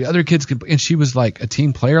back so the other kids can, and she was like a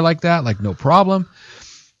team player like that, like no problem.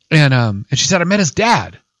 And she said, I met his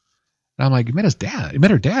dad. And I'm like, you met his dad? You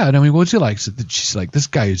met her dad? I mean, what's he like? She's like, this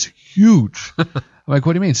guy is huge. I'm like,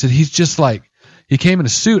 what do you mean? Said he's just like, he came in a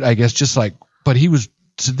suit, I guess, just like, but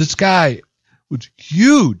this guy was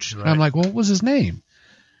huge. Right. And I'm like, well, what was his name?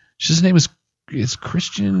 His name is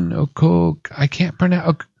Christian Okoye. I can't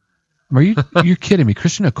pronounce. You're kidding me?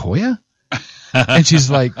 Christian Okoye? And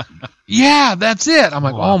she's like, yeah, that's it. I'm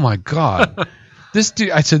like, wow. Oh my God. This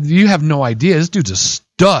dude, I said, you have no idea. This dude's a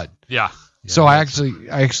stud. Yeah. So I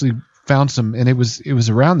actually found some, and it was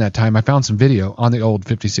around that time, I found some video on the old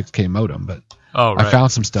 56K modem, but right. I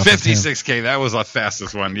found some stuff. 56K, that was the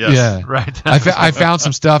fastest one. Yes. Yeah. Right. I found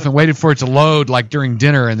some stuff and waited for it to load like during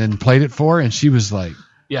dinner and then played it for her, and she was like,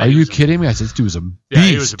 are you kidding me? I said, this dude was a beast. Yeah,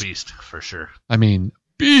 he was a beast, for sure. I mean,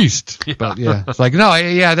 beast. Yeah. But yeah, it's like, no,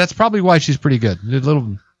 yeah, that's probably why she's pretty good.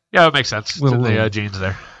 Yeah, it makes sense. It's in the genes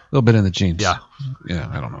there. A little bit in the genes. Yeah. Yeah,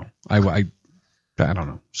 I don't know. I don't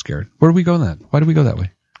know. Scared. Where do we go in that? Why did we go that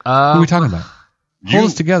way? What are we talking about? Hold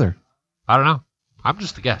us together. I don't know. I'm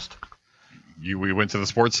just the guest. We went to the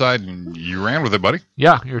sports side and you ran with it, buddy.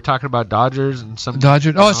 Yeah, you were talking about Dodgers and some.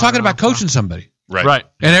 Dodgers. Oh, I was talking about coaching somebody. Right.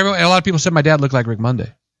 And a lot of people said my dad looked like Rick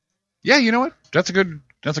Monday. Yeah, you know what? That's a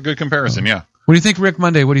good comparison. Yeah. What do you think, Rick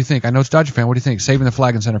Monday? What do you think? I know it's a Dodger fan. What do you think? Saving the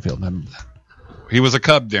flag in center field. He was a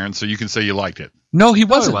Cub, Darren, so you can say you liked it. No, he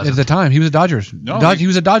wasn't at the time. He was a Dodgers. No, he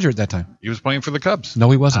was a Dodger at that time. He was playing for the Cubs. No,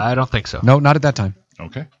 he wasn't. I don't think so. No, not at that time.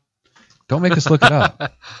 Okay. Don't make us look it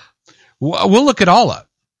up. We'll look it all up.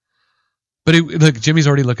 But look, Jimmy's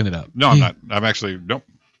already looking it up. No, I'm not. I'm actually nope.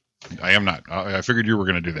 I am not. I figured you were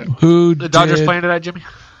going to do that. Who the Dodgers playing tonight, Jimmy?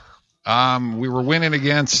 We were winning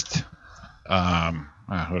against.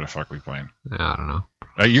 Who the fuck are we playing? I don't know.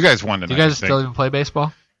 You guys won tonight. Do you guys still even play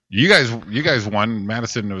baseball? You guys won.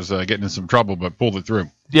 Madison was getting in some trouble, but pulled it through.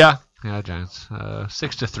 Yeah, Giants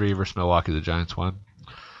 6-3 versus Milwaukee. The Giants won.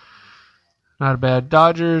 Not bad.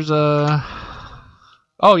 Dodgers.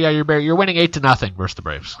 Oh yeah, you're winning 8-0 versus the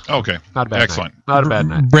Braves. Okay, not a bad. Excellent. Night. Not a bad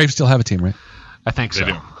night. Braves still have a team, right? I think so.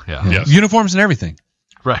 They do. Yeah. Yes. Uniforms and everything.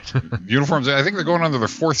 Right. Uniforms. I think they're going under their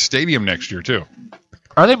 4th stadium next year too.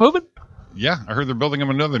 Are they moving? Yeah, I heard they're building them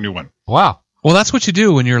another new one. Wow. Well, that's what you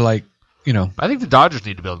do when you're like, I think the Dodgers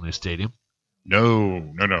need to build a new stadium.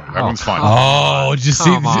 No. That one's fine. Oh, just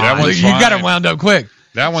see, that one's you fine. got them wound up quick.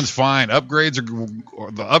 That one's fine. The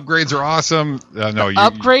upgrades are awesome.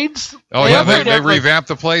 Upgrades? Oh yeah, they revamped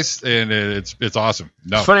the place and it's awesome.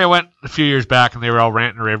 No, it's funny. I went a few years back and they were all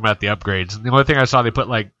ranting and raving about the upgrades. And the only thing I saw, they put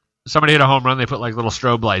somebody hit a home run. They put little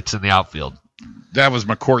strobe lights in the outfield. That was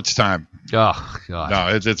McCourt's time. Oh God.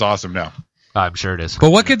 No, it's awesome now. I'm sure it is. But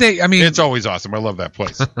what could they? I mean, it's always awesome. I love that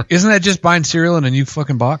place. Isn't that just buying cereal in a new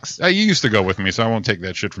fucking box? You used to go with me, so I won't take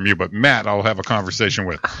that shit from you. But Matt, I'll have a conversation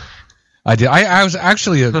with. I did. I was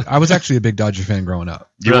actually a big Dodger fan growing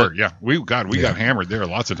up. You were, yeah. We got hammered there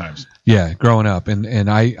lots of times. Yeah, growing up, and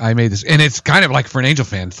I made this, and it's kind of like for an Angel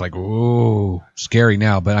fan, it's like, whoa, scary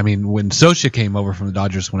now. But I mean, when Socia came over from the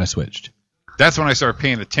Dodgers, when I switched, that's when I started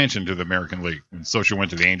paying attention to the American League. When Socia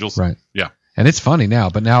went to the Angels, right? Yeah, and it's funny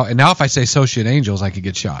now, but now if I say Socia and Angels, I could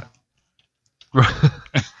get shot. A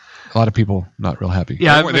lot of people not real happy.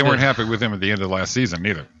 Yeah, they weren't happy with him at the end of last season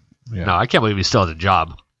either. Yeah. No, I can't believe he still has a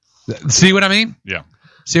job. See what I mean? Yeah.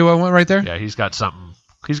 See what I went right there? Yeah, he's got something.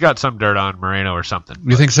 He's got some dirt on Moreno or something.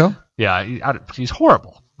 You think so? Yeah, he's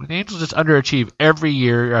horrible. The Angels just underachieve every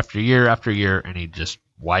year after year after year, and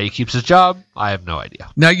why he keeps his job, I have no idea.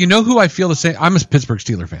 Now, you know who I feel the same? I'm a Pittsburgh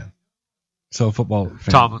Steelers fan. So a football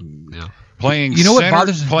fan. Tom, yeah.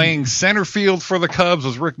 Playing center field for the Cubs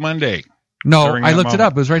was Rick Monday. No, I looked it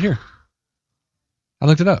up. It was right here. I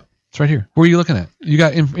looked it up. It's right here. Where are you looking at? You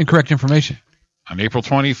got incorrect information. On April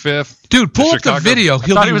 25th. Dude, pull up the video. I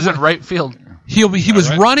thought he was in right field. He was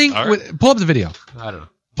right. running. Right. Pull up the video. I don't know.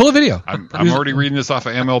 Pull a video. I'm already reading this off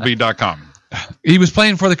of MLB.com. He was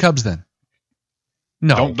playing for the Cubs then.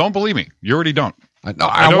 No. Don't believe me. You already don't.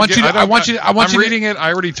 I want you. I'm reading it.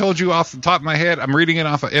 I already told you off the top of my head. I'm reading it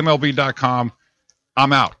off of MLB.com.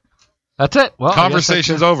 I'm out. That's it. Well,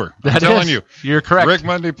 conversation's over. I'm telling you. You're correct. Rick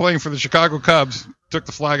Monday playing for the Chicago Cubs took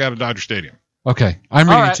the flag out of Dodger Stadium. Okay, I'm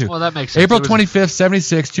reading it too. Well, that makes sense. April 25th,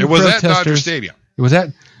 76. It was at Dodger Stadium. It was at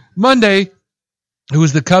Monday. It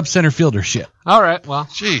was the Cubs center fielder shit. All right. Well,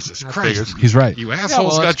 Jesus Christ, he's right. You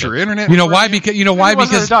assholes got your internet. You know why? Because he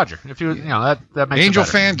wasn't a Dodger. If you that makes Angel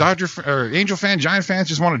it better. Angel fan, Giant fans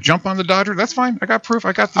just want to jump on the Dodger. That's fine. I got proof.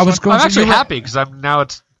 I got this. I'm actually happy because I'm now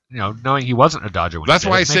it's knowing he wasn't a Dodger. When that's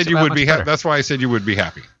why I said you would be happy. That's why I said you would be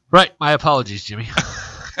happy. Right. My apologies, Jimmy.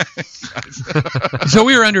 So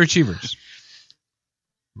we were underachievers.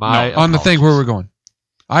 On the thing where we're going.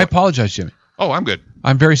 I apologize, Jimmy. Oh, I'm good.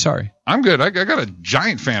 I'm very sorry. I'm good. I got a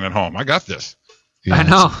Giant fan at home. I got this. Yeah, I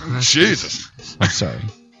know. Jesus. I'm sorry.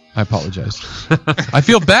 I apologize. I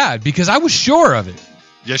feel bad because I was sure of it.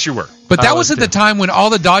 Yes, you were. But that was at the time when all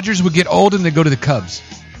the Dodgers would get old and they'd go to the Cubs.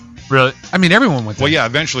 Really? I mean, everyone went there. Well, yeah,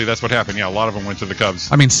 eventually that's what happened. Yeah, a lot of them went to the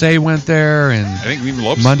Cubs. I mean, Say went there, and I think even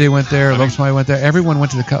Lopes. Monday went there, Lopes went there. Everyone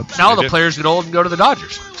went to the Cubs. Now the players get old and go to the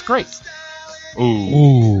Dodgers. It's great.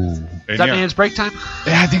 Ooh. Does that mean it's break time?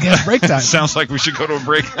 Yeah, I think it's break time. Sounds like we should go to a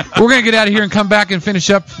break. We're going to get out of here and come back and finish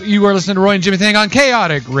up. You are listening to Roy and Jimmy Thing on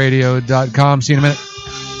chaoticradio.com. See you in a minute.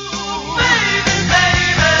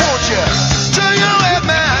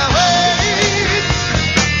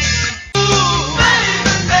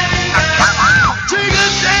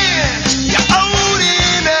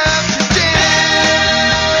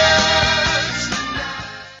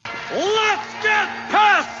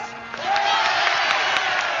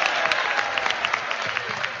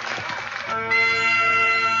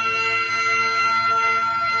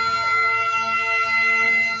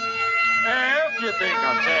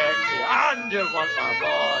 Just want my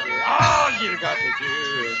body. All you got to do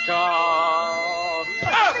is call. You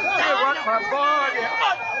want my body.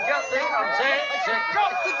 You think I'm sexy?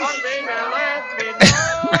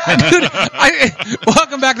 Dude,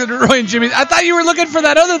 welcome back to the Roy and Jimmy. I thought you were looking for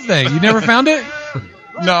that other thing. You never found it?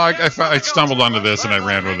 No, I stumbled onto this and I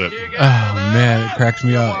ran with it. Oh, man, it cracks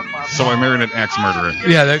me up. So I married an axe murderer.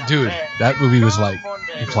 Yeah, that movie was like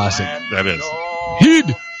a classic. That is.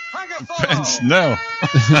 Heed. No.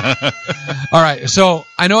 All right, so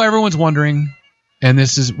I know everyone's wondering, and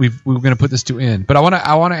this is we're going to put this to end, but I want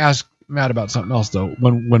to ask mad about something else though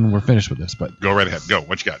when we're finished with this. But go right ahead. Go.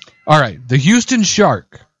 What you got? All right, the Houston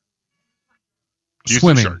Shark.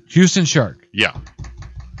 Swimming. Houston Shark. Yeah.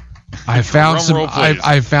 I found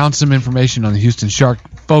some information on the Houston Shark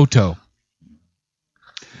photo.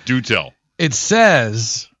 Do tell. It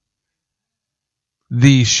says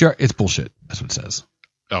the shark. It's bullshit. That's what it says.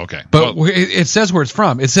 Oh, okay. But it says where it's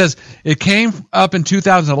from. It says it came up in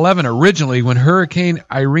 2011 originally when Hurricane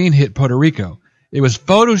Irene hit Puerto Rico. It was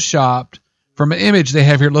photoshopped from an image they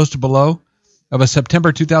have here listed below of a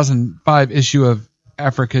September 2005 issue of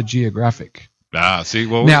Africa Geographic. See,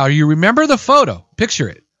 well, now you remember the photo? Picture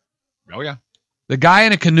it. Oh yeah, the guy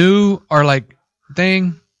in a canoe or like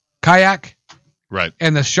kayak, right?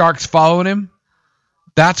 And the shark's following him.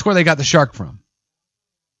 That's where they got the shark from.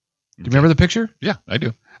 Do you remember the picture? Yeah, I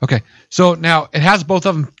do. Okay, so now it has both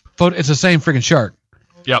of them. It's the same freaking shark.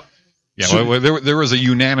 Yep. Yeah, so, there was a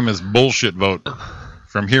unanimous bullshit vote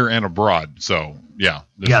from here and abroad. So yeah,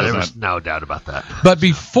 there was no doubt about that. But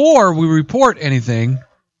before we report anything,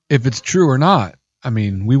 if it's true or not, I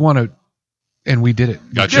mean, we want to, and we did it.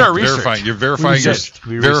 Gotcha. You're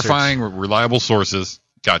verifying reliable sources.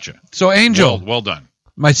 Gotcha. So Angel, well done.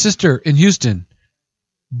 My sister in Houston,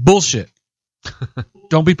 bullshit.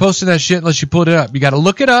 Don't be posting that shit unless you pull it up. You got to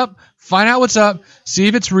look it up, find out what's up, see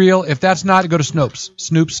if it's real. If that's not, go to Snopes.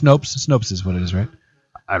 Snopes is what it is, right?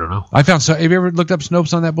 I don't know. Have you ever looked up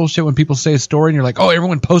Snopes on that bullshit when people say a story and you're like, oh,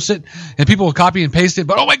 everyone posts it and people will copy and paste it,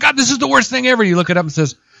 but oh my God, this is the worst thing ever. You look it up and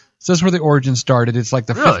it says where the origin started. It's like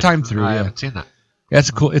the fifth time through. I haven't seen that. Yeah,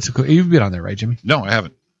 it's cool. You've been on there, right, Jimmy? No, I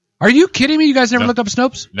haven't. Are you kidding me? You guys never looked up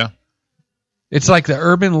Snopes? No. It's like the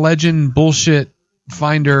urban legend bullshit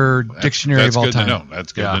finder dictionary of all time.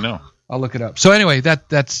 That's good to know. I'll look it up. So anyway,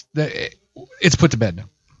 it's put to bed now.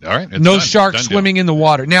 All right. No sharks swimming in the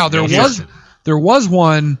water. Now there was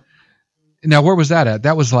one. Now where was that at?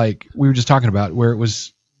 That was like we were just talking about where it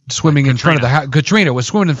was swimming in front of the house. Katrina was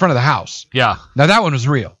swimming in front of the house. Yeah. Now that one was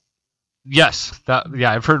real. Yes.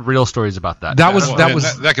 I've heard real stories about that.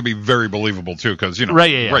 That could be very believable too, because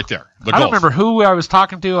right there. I don't remember who I was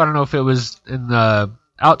talking to. I don't know if it was in the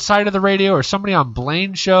outside of the radio or somebody on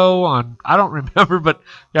Blaine's show I don't remember, but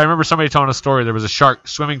yeah, I remember somebody telling a story. There was a shark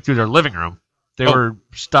swimming through their living room. They were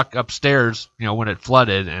stuck upstairs, when it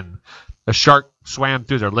flooded, and a shark swam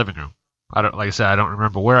through their living room. I don't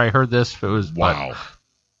remember where I heard this. If it was wow.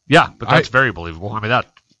 But that's very believable. I mean that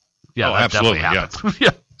absolutely happened.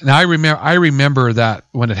 Yeah. Now I remember that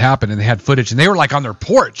when it happened and they had footage and they were like on their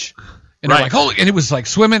porch. And they're like, holy, and it was like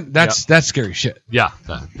swimming. That's scary shit. Yeah,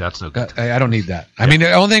 that's no good. I don't need that. I mean,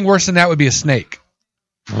 the only thing worse than that would be a snake.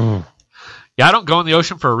 Yeah, I don't go in the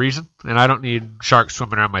ocean for a reason, and I don't need sharks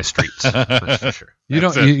swimming around my streets. That's for sure.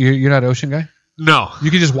 You're not an ocean guy? No.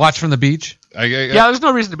 You can just watch from the beach? There's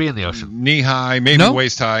no reason to be in the ocean. Knee high, maybe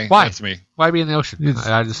waist high. Why? That's me. Why be in the ocean?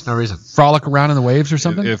 I just no reason. Frolic around in the waves or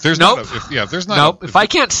something? If there's if I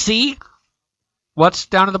can't see what's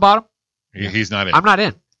down at the bottom, he's not in. I'm not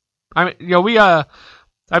in. I mean,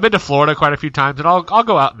 I've been to Florida quite a few times, and I'll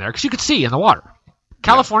go out in there because you can see in the water.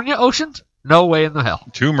 California oceans, no way in the hell.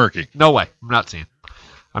 Too murky. No way. I'm not seeing.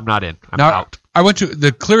 I'm not in. I'm out. I went to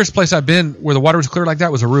the clearest place I've been where the water was clear like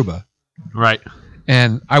that was Aruba. Right.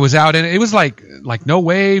 And I was out in it. It was like no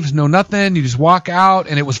waves, no nothing. You just walk out,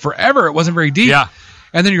 and it was forever. It wasn't very deep. Yeah.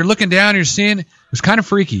 And then you're looking down, and you're seeing. It was kind of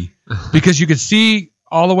freaky because you could see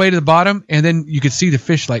all the way to the bottom, and then you could see the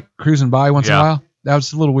fish like cruising by once in a while. That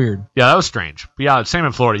was a little weird. Yeah, that was strange. But yeah, same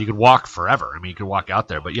in Florida. You could walk forever. I mean, you could walk out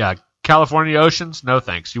there. But yeah, California oceans, no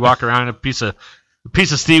thanks. You walk around, a piece of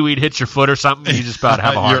seaweed hits your foot or something, you just about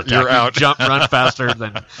have a heart attack. You're out. You run faster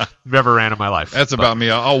than I've ever ran in my life. That's about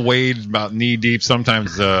me. I'll wade about knee deep,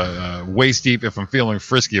 sometimes waist deep if I'm feeling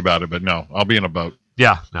frisky about it. But no, I'll be in a boat.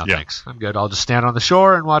 Yeah, thanks. I'm good. I'll just stand on the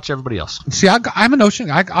shore and watch everybody else. See, I'm an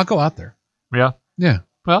ocean. I'll go out there. Yeah. Yeah.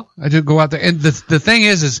 Well, I do go out there. And the thing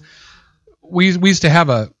is we used to have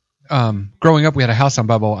growing up, we had a house on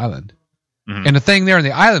Balboa Island. Mm-hmm. And the thing there in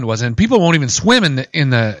the island and people won't even swim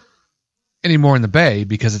anymore in the bay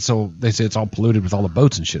because they say it's all polluted with all the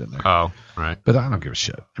boats and shit in there. Oh, right. But I don't give a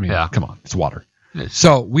shit. I mean, come on, it's water.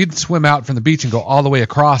 So we'd swim out from the beach and go all the way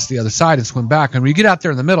across the other side and swim back. And when you get out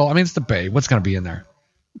there in the middle, I mean, it's the bay. What's going to be in there?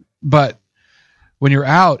 But when you're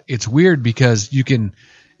out, it's weird because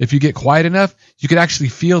if you get quiet enough, you could actually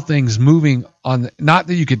feel things moving not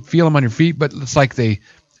that you could feel them on your feet, but it's like they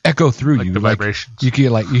echo through like you. The vibrations. You hear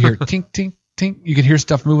tink, tink, tink. You can hear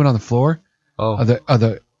stuff moving on the floor of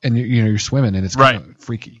and you're swimming, and it's kind of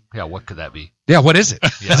freaky. Yeah, what could that be? Yeah, what is it?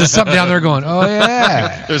 Is there something down there going, oh,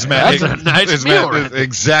 yeah. There's Matt. That's a nice meal.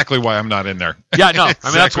 Exactly why I'm not in there. Yeah, no. I mean,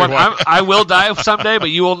 that's Exactly what I will die someday, but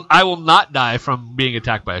I will not die from being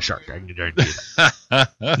attacked by a shark. I can guarantee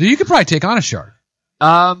you. You could probably take on a shark.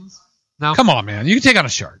 No. Come on, man. You can take on a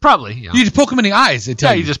shark. Probably. You just poke them in the eyes. They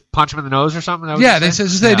tell you. You just punch them in the nose or something. Yeah, they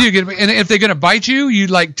do. And if they're going to bite you, you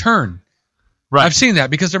like turn. Right. I've seen that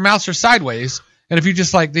because their mouths are sideways, and if you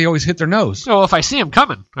just they always hit their nose. Well, if I see them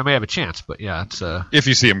coming, I may have a chance. But yeah, it's if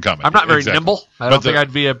you see them coming. I'm not very nimble. I don't think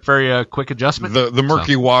I'd be a very quick adjustment. The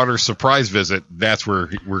murky water surprise visit. That's where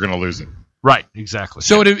we're going to lose it. Right. Exactly.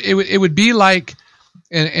 So it would be like,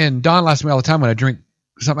 and Don laughs at me all the time when I drink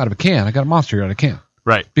something out of a can. I got a Monster out of a can.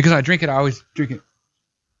 Right. Because I drink it, I always drink it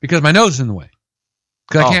because my nose is in the way.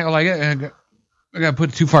 Because I can't I got to put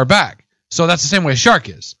it too far back. So that's the same way a shark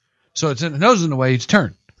is. So it's in the nose in the way, you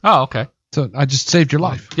turn. Oh, okay. So I just saved your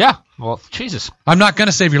life. Yeah. Well, Jesus. I'm not going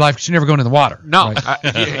to save your life because you're never going in the water. No.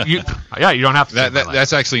 Right? You don't have to.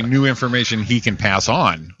 That's actually new information he can pass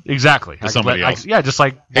on. Exactly. To somebody else. Just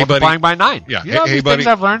like multiplying by 9. Yeah. These things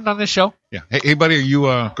I've learned on this show. Yeah. Hey, buddy, are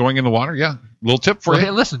you going in the water? Yeah. Little tip for you.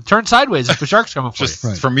 Hey, listen, turn sideways if the shark's coming for you.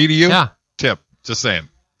 Just from me to you. Yeah. Tip. Just saying.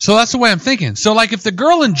 So that's the way I'm thinking. So if the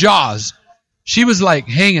girl in Jaws, she was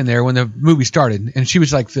hanging there when the movie started, and she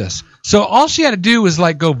was like this. So all she had to do was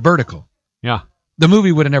go vertical. Yeah. The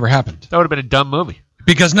movie would have never happened. That would have been a dumb movie.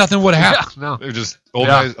 Because nothing would have happened. Yeah, no. They're just old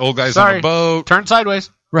guys on a boat. Turn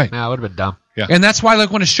sideways. Right. Yeah, it would have been dumb. Yeah. And that's why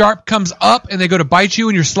when a shark comes up and they go to bite you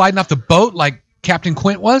and you're sliding off the boat like Captain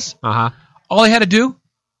Quint was, all he had to do,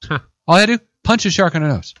 punch a shark on the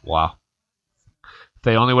nose. Wow. If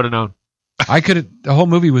they only would have known. The whole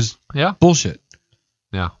movie was bullshit.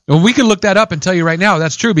 Yeah. And we can look that up and tell you right now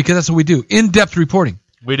that's true because that's what we do. In-depth reporting.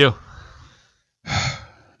 We do.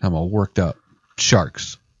 I'm all worked up.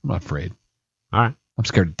 Sharks. I'm not afraid. All right. I'm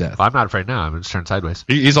scared to death. Well, I'm not afraid now. I'm just turn sideways.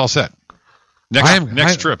 He's all set.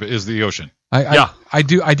 Next trip is the ocean. I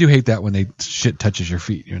do hate that when shit touches your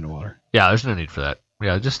feet. You're in the water. Yeah, there's no need for that.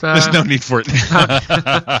 Yeah, just there's no need for it.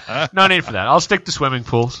 No need for that. I'll stick to swimming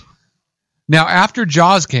pools. Now, after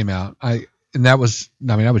Jaws came out, I was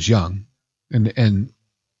young, and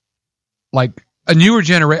a younger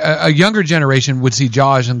generation would see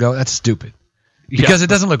Jaws and go, "That's stupid," because it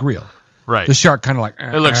doesn't look real. Right. The shark kind of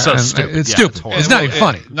it looks so stupid. It's stupid. It's not even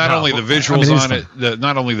funny. Not only the visuals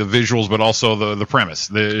not only the visuals, but also the premise.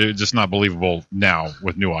 It's just not believable now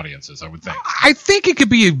with new audiences, I would think. I think it could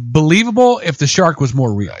be believable if the shark was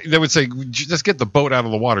more real. They would say, just get the boat out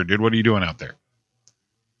of the water, dude. What are you doing out there?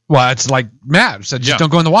 Well, it's like Matt said, just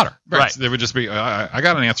don't go in the water. Right. They would just be, I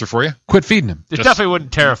got an answer for you. Quit feeding him. It definitely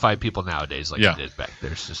wouldn't terrify people nowadays like it did back.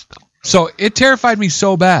 There's just no. So it terrified me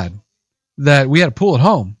so bad that we had a pool at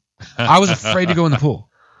home. I was afraid to go in the pool.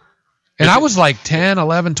 And I was 10,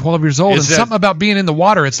 11, 12 years old. And something about being in the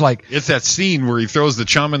water, it's It's that scene where he throws the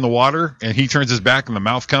chum in the water and he turns his back and the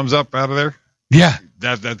mouth comes up out of there. Yeah.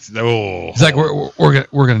 It's we're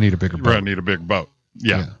gonna need a bigger boat. We're gonna need a big boat.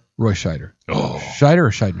 Yeah. Roy Scheider. Oh. Scheider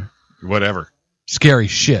or Scheidner? Whatever. Scary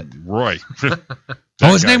shit. Roy.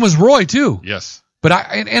 His name was Roy too. Yes. But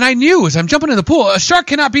I knew as I'm jumping in the pool, a shark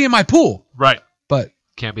cannot be in my pool. Right. But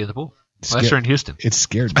can't be in the pool. Unless you're in Houston. It's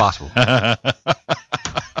scared. It's possible.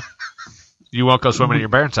 You won't go swimming at your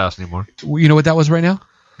parents' house anymore. You know what that was right now?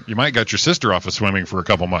 You might got your sister off of swimming for a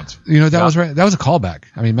couple months. You know what that was right? That was a callback.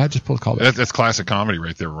 I mean, Matt just pulled a callback. That's classic comedy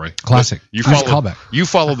right there, Roy. Classic. You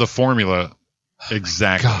followed the formula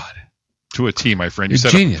exactly. God. To a T, my friend. You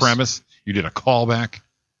set a premise. You did a callback.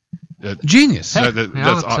 Genius. Thank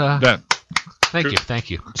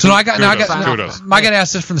you. So I got to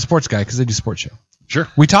ask this from the sports guy because they do sports show. Sure.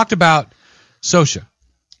 We talked about Sosha.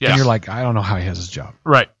 Yes. And you're like, I don't know how he has his job.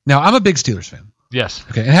 Right. Now, I'm a big Steelers fan. Yes.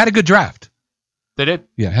 Okay. And had a good draft. They did?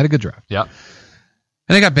 Yeah, had a good draft. Yeah. And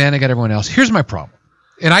they got Ben, they got everyone else. Here's my problem.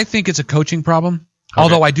 And I think it's a coaching problem,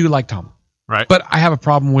 although I do like Tom. Right. But I have a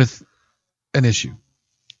problem with an issue.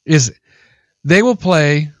 Is they will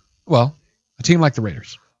play, a team like the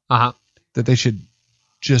Raiders. Uh-huh. That they should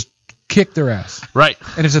just kick their ass. Right.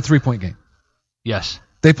 And it's a 3-point game. Yes.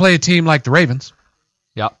 They play a team like the Ravens.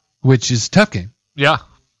 Yeah. Which is a tough game. Yeah.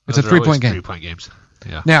 It's a 3-point game. 3-point games.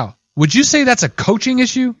 Yeah. Now, would you say that's a coaching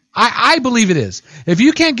issue? I believe it is. If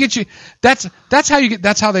you can't get that's how you get.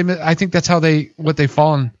 That's how they. I think that's how what they've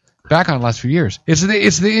fallen back on the last few years. It's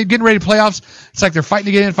the getting ready to playoffs. It's like they're fighting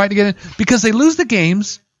to get in because they lose the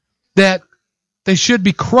games that they should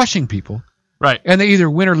be crushing people. Right. And they either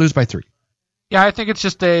win or lose by 3. Yeah, I think it's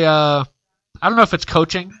just I don't know if it's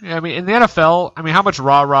coaching. I mean, in the NFL, how much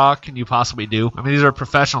rah-rah can you possibly do? I mean, these are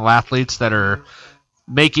professional athletes that are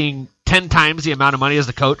making 10 times the amount of money as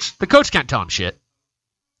the coach can't tell him shit.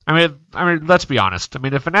 I mean, let's be honest. I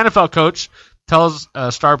mean, if an NFL coach tells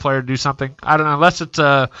a star player to do something, I don't know, unless it's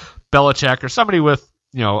Belichick or somebody with,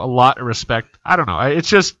 a lot of respect. I don't know. It's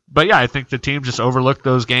just, but yeah, I think the team just overlooked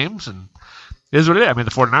those games, and it is what it is. I mean,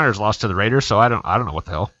 the 49ers lost to the Raiders, so I don't know what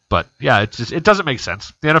the hell. But yeah, it doesn't make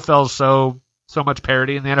sense. The NFL is so much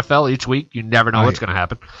parity in the NFL each week. You never know what's going to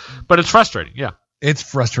happen. But it's frustrating. Yeah, it's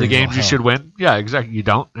frustrating. The games you should win, yeah, exactly. You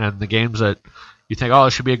don't, and the games that you think, it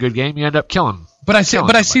should be a good game, you end up killing. But I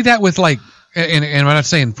see that with and I'm not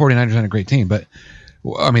saying 49ers aren't a great team, but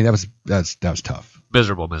I mean that was tough.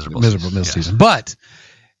 Miserable season. But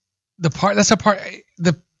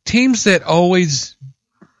the teams that always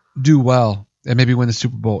do well and maybe win the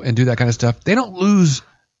Super Bowl and do that kind of stuff, they don't lose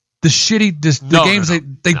the games.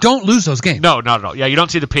 They don't lose those games. No, not at all. Yeah, you don't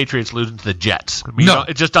see the Patriots losing to the Jets. I mean,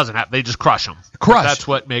 it just doesn't happen. They just crush them. That's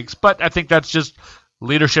what makes. But I think that's just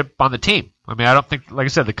leadership on the team. I mean, I don't think, like I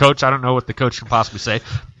said, the coach, I don't know what the coach can possibly say,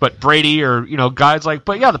 but Brady or, guys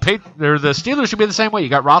but yeah, the Steelers should be the same way. You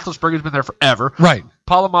got Roethlisberger's been there forever. Right.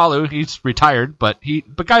 Palomalu, he's retired, but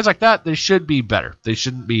guys like that, they should be better. They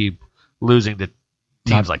shouldn't be losing to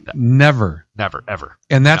teams like that. Never, ever.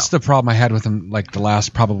 And that's the problem I had with them, like the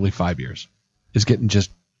last probably 5 years, is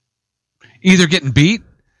either getting beat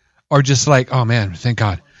or just like, oh man, thank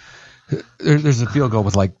God. There's a field goal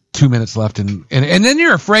with like 2 minutes left, and then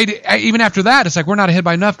you're afraid. Even after that, it's like we're not ahead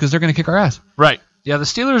by enough because they're going to kick our ass. Right? Yeah, the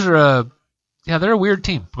Steelers are they're a weird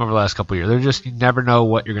team over the last couple of years. They're just, you never know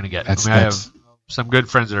what you're going to get. I have some good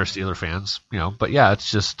friends that are Steeler fans, but yeah,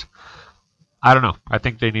 it's just, I don't know. I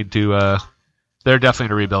think they need to. They're definitely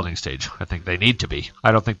in a rebuilding stage. I think they need to be.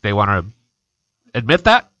 I don't think they want to admit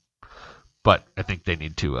that, but I think they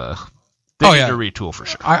need to. They need to retool for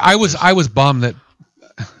sure. I was bummed that.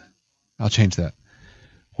 I'll change that.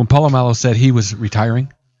 When Palomalu said he was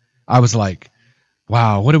retiring, I was like,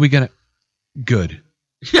 wow, what are we going to... Good.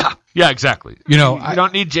 Yeah, exactly. You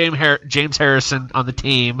don't need James Harrison on the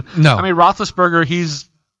team. No. I mean, Roethlisberger, he's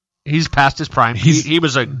past his prime. He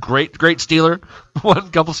was a great Steeler, won a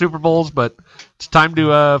couple Super Bowls, but it's time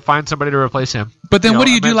to find somebody to replace him. But then what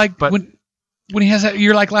do you do when he has that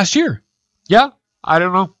year like last year? Yeah, I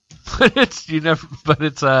don't know.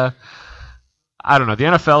 I don't know. The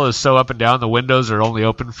NFL is so up and down. The windows are only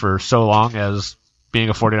open for so long as being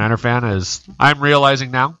a 49er fan is. I'm realizing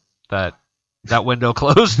now that window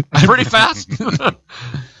closed pretty fast.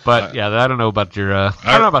 But yeah, I don't know about I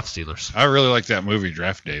don't know about the Steelers. I really like that movie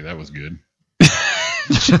Draft Day. That was good.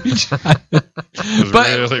 It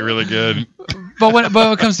was really, really good. But when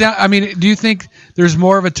it comes down, I mean, do you think there's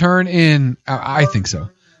more of a turn in? I think so.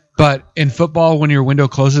 But in football, when your window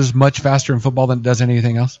closes much faster in football than it does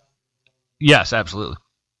anything else? Yes, absolutely.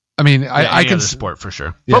 I mean, I can sport for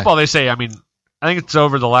sure. Yeah. Football, they say. I mean, I think it's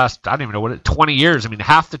over the last 20 years. I mean,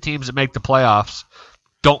 half the teams that make the playoffs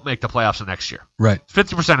don't make the playoffs the next year. Right.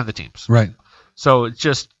 50% of the teams. Right. So it's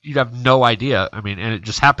just you'd have no idea. I mean, and it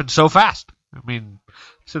just happened so fast. I mean,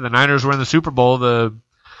 so the Niners were in the Super Bowl.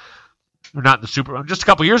 Just a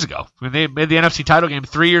couple years ago. I mean, they made the NFC title game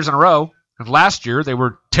 3 years in a row. And last year they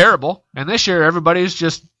were terrible, and this year everybody's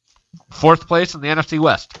just fourth place in the NFC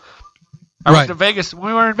West. I went to Vegas.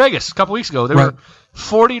 We were in Vegas a couple weeks ago. They were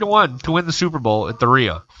 40-1 to win the Super Bowl at the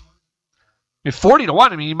Rio. I mean,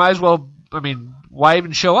 40-1. I mean, you might as well. I mean, why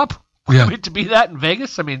even show up? Yeah. I mean, to be that in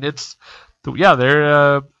Vegas. I mean, they're you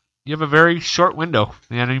have a very short window,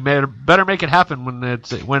 and you better make it happen when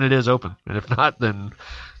it is open. And if not, then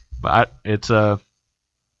it's I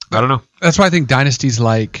don't know. That's why I think dynasties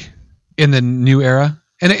like in the new era,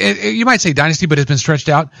 and you might say dynasty, but it's been stretched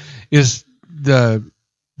out. Is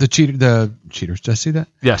the cheaters. Did I see that?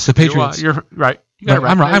 Yes. The Patriots. You're right. You got it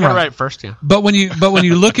right. I'm right first, yeah. But when you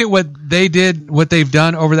look at what they've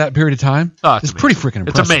done over that period of time, it's pretty freaking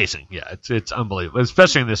impressive. It's amazing. Yeah, it's unbelievable,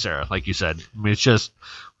 especially in this era, like you said. I mean, it's just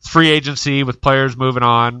free agency with players moving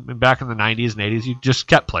on. And back in the 90s and 80s, you just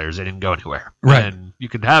kept players. They didn't go anywhere. Right. And you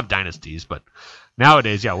could have dynasties, but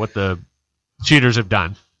nowadays, what the cheaters have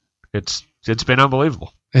done, it's been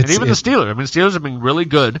unbelievable. And even the Steelers. I mean, the Steelers have been really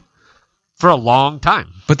good for a long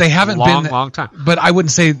time. But they haven't been long time. But I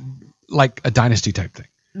wouldn't say like a dynasty type thing.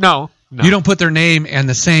 No. You don't put their name and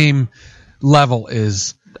the same level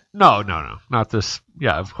is. No. Not this.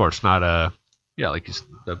 Yeah, of course. Not like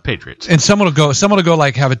the Patriots. And someone will go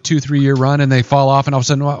like have a 2-3 year run and they fall off and all of a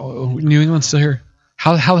sudden New England's still here.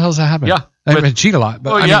 How the hell does that happen? Yeah. They cheat a lot.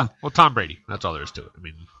 But Well, Tom Brady. That's all there is to it. I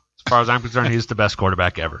mean, as far as I'm concerned, he's the best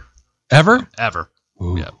quarterback ever. Ever?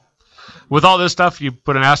 Ooh. Yeah. With all this stuff, you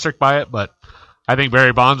put an asterisk by it, but I think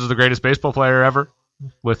Barry Bonds is the greatest baseball player ever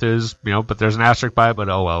with his, but there's an asterisk by it, but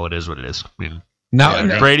oh well, it is what it is. I mean,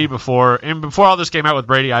 No, Brady before all this came out with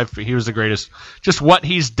Brady, he was the greatest. Just what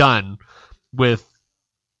he's done with,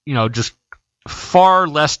 just far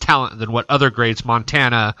less talent than what other greats,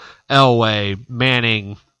 Montana, Elway,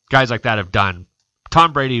 Manning, guys like that have done.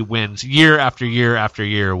 Tom Brady wins year after year after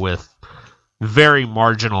year with very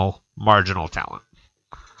marginal talent.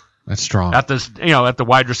 That's strong. At this, at the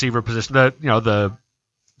wide receiver position, the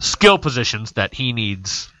skill positions that he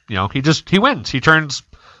needs, he wins. He turns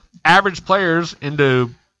average players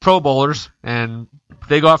into Pro Bowlers, and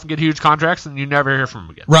they go off and get huge contracts, and you never hear from them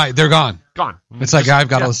again. Right, they're gone. It's like I've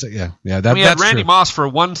got to yeah. We had That's Randy true. Moss for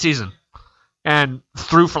one season, and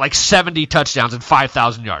threw for like 70 touchdowns and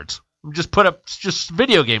 5,000 yards. Just put up just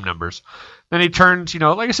video game numbers. Then he turns,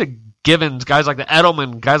 like I said, Givens, guys like the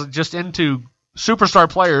Edelman, guys just into superstar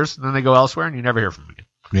players, and then they go elsewhere, and you never hear from them again.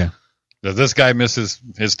 Yeah. Does this guy miss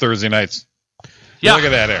his Thursday nights? Yeah. Look at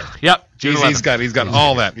that air. Yep. He's got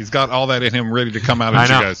all that. He's got all that in him ready to come out at you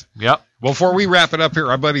guys. Yep. Well, before we wrap it up here,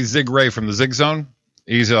 our buddy Zig Ray from the Zig Zone,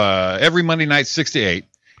 he's every Monday night 6 to 8.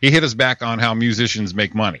 He hit us back on how musicians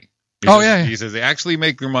make money. He says they actually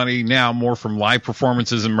make their money now more from live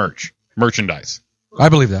performances and merchandise. I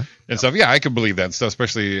believe that. And stuff. Yeah, I could believe that stuff,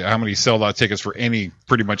 especially how many sell out tickets for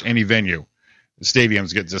pretty much any venue.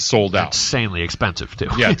 Stadiums get just sold out. Insanely expensive, too.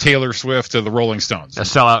 Yeah, Taylor Swift to the Rolling Stones. They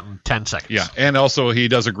sell out in 10 seconds. Yeah, and also he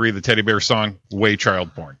does agree the Teddy Bear song, way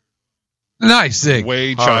child porn. Nice, Zig.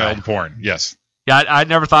 Way child porn, yes. Yeah, I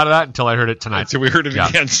never thought of that until I heard it tonight. Until we heard it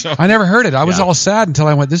again. So. I never heard it. I was all sad until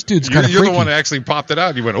I went, this dude's kind of freaky. You're the one that actually popped it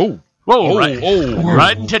out. You went, oh. Whoa,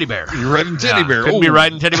 riding Teddy Bear. You're riding Teddy Bear. Couldn't be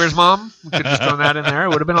riding Teddy Bear's mom. We could have just thrown that in there. It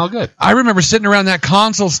would have been all good. I remember sitting around that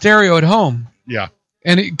console stereo at home. Yeah.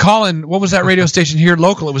 And calling, what was that radio station here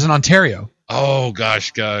local? It was in Ontario. Oh,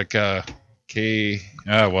 gosh. K.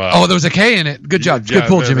 Wow. Oh, there was a K in it. Good job. Good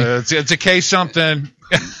pull, Jimmy. It's a K something.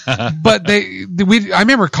 But I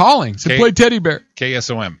remember calling. Said, play Teddy Bear.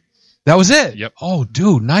 KSOM. That was it? Yep. Oh,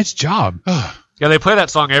 dude, nice job. Yeah, they play that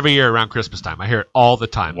song every year around Christmas time. I hear it all the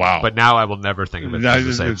time. Wow. But now I will never think of it as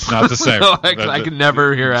the same. It's not the same. I can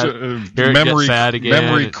never hear it get sad again.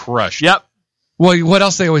 Memory crushed. Yep. Well, what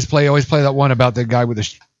else they always play? They always play that one about the guy with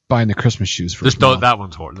buying the Christmas shoes for his mom. That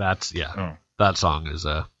one's horrible. That song is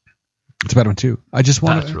it's a bad one too. That's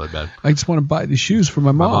really bad. I just want to buy these shoes for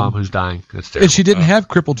my mom. My mom who's dying. That's terrible. And she didn't have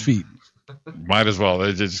crippled feet. Might as well.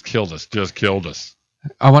 They just killed us.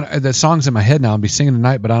 The song's in my head now. I'll be singing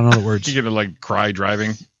tonight, but I don't know the words. You're gonna cry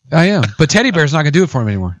driving. I am, but Teddy Bear's not gonna do it for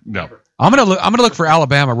me anymore. No. I'm gonna look for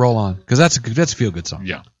Alabama Roll On because that's a feel good song.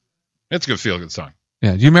 Yeah, it's a good feel good song.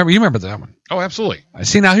 Yeah, you remember that one? Oh, absolutely.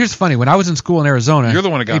 See, now here's funny. When I was in school in Arizona, you're the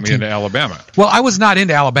one that got me into Alabama. Well, I was not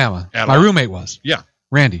into Alabama. My roommate was. Yeah.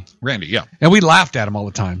 Randy, yeah. And we laughed at him all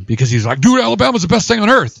the time because he's like, dude, Alabama's the best thing on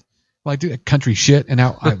earth. I'm like, dude, that country shit. And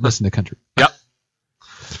now I listen to country. Yep.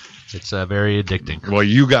 It's very addicting. Well,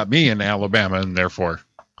 you got me in Alabama, and therefore,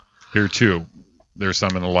 here too, there's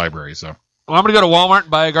some in the library. So, well, I'm going to go to Walmart and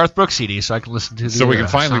buy a Garth Brooks CD so I can listen to. So we can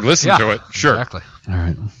finally listen to it. Sure. Exactly. All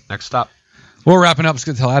right. Next stop. We're wrapping up. Let's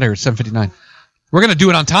get the hell out of here. It's 7:59. We're going to do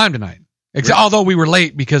it on time tonight. Although we were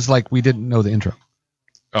late because we didn't know the intro.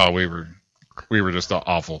 Oh, we were just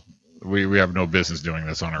awful. We have no business doing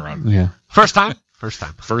this on our own. Yeah. First time.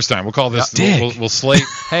 We'll call this. We'll slate.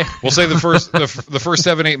 Hey. We'll say the first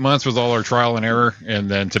 7-8 months was all our trial and error, and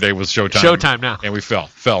then today was showtime. Showtime now, and we fell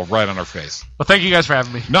right on our face. Well, thank you guys for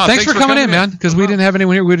having me. No, thanks for coming in, man. Because we didn't have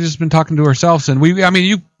anyone here. We've just been talking to ourselves, and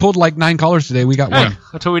you pulled 9 callers today. We got one.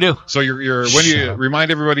 That's what we do. So when you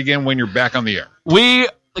remind everybody again when you're back on the air.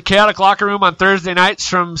 The Chaotic Locker Room on Thursday nights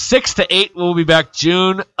from 6 to 8. We'll be back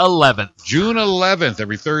June 11th. June 11th,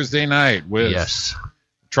 every Thursday night with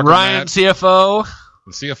Trucker Ryan, Matt, CFO.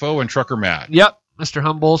 The CFO and Trucker Matt. Yep, Mr.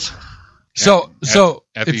 Humbles.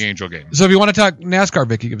 At the Angel game. So if you want to talk NASCAR,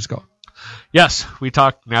 Vicky, give us a call. Yes, we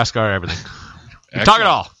talk NASCAR, everything. We talk it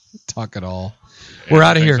all. Talk it all. We're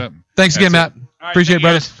out of here. Thanks again, Matt. Appreciate it,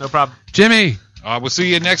 brothers. No problem. Jimmy. We'll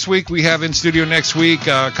see you next week. We have in studio next week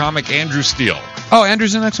comic Andrew Steele. Oh,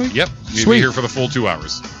 Andrew's in next week? Yep. He'll be here for the full 2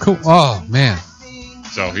 hours. Cool. Oh, man.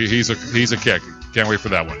 So he's a kick. Can't wait for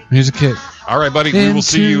that one. He's a kick. All right, buddy. We will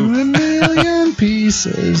see you. A million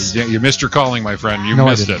pieces. Yeah, you missed your calling, my friend. You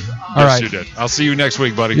missed it. All right. You did. I'll see you next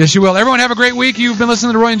week, buddy. Yes, you will. Everyone have a great week. You've been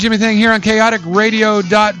listening to the Roy and Jimmy Thing here on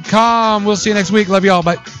chaoticradio.com. We'll see you next week. Love you all.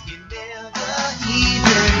 Bye.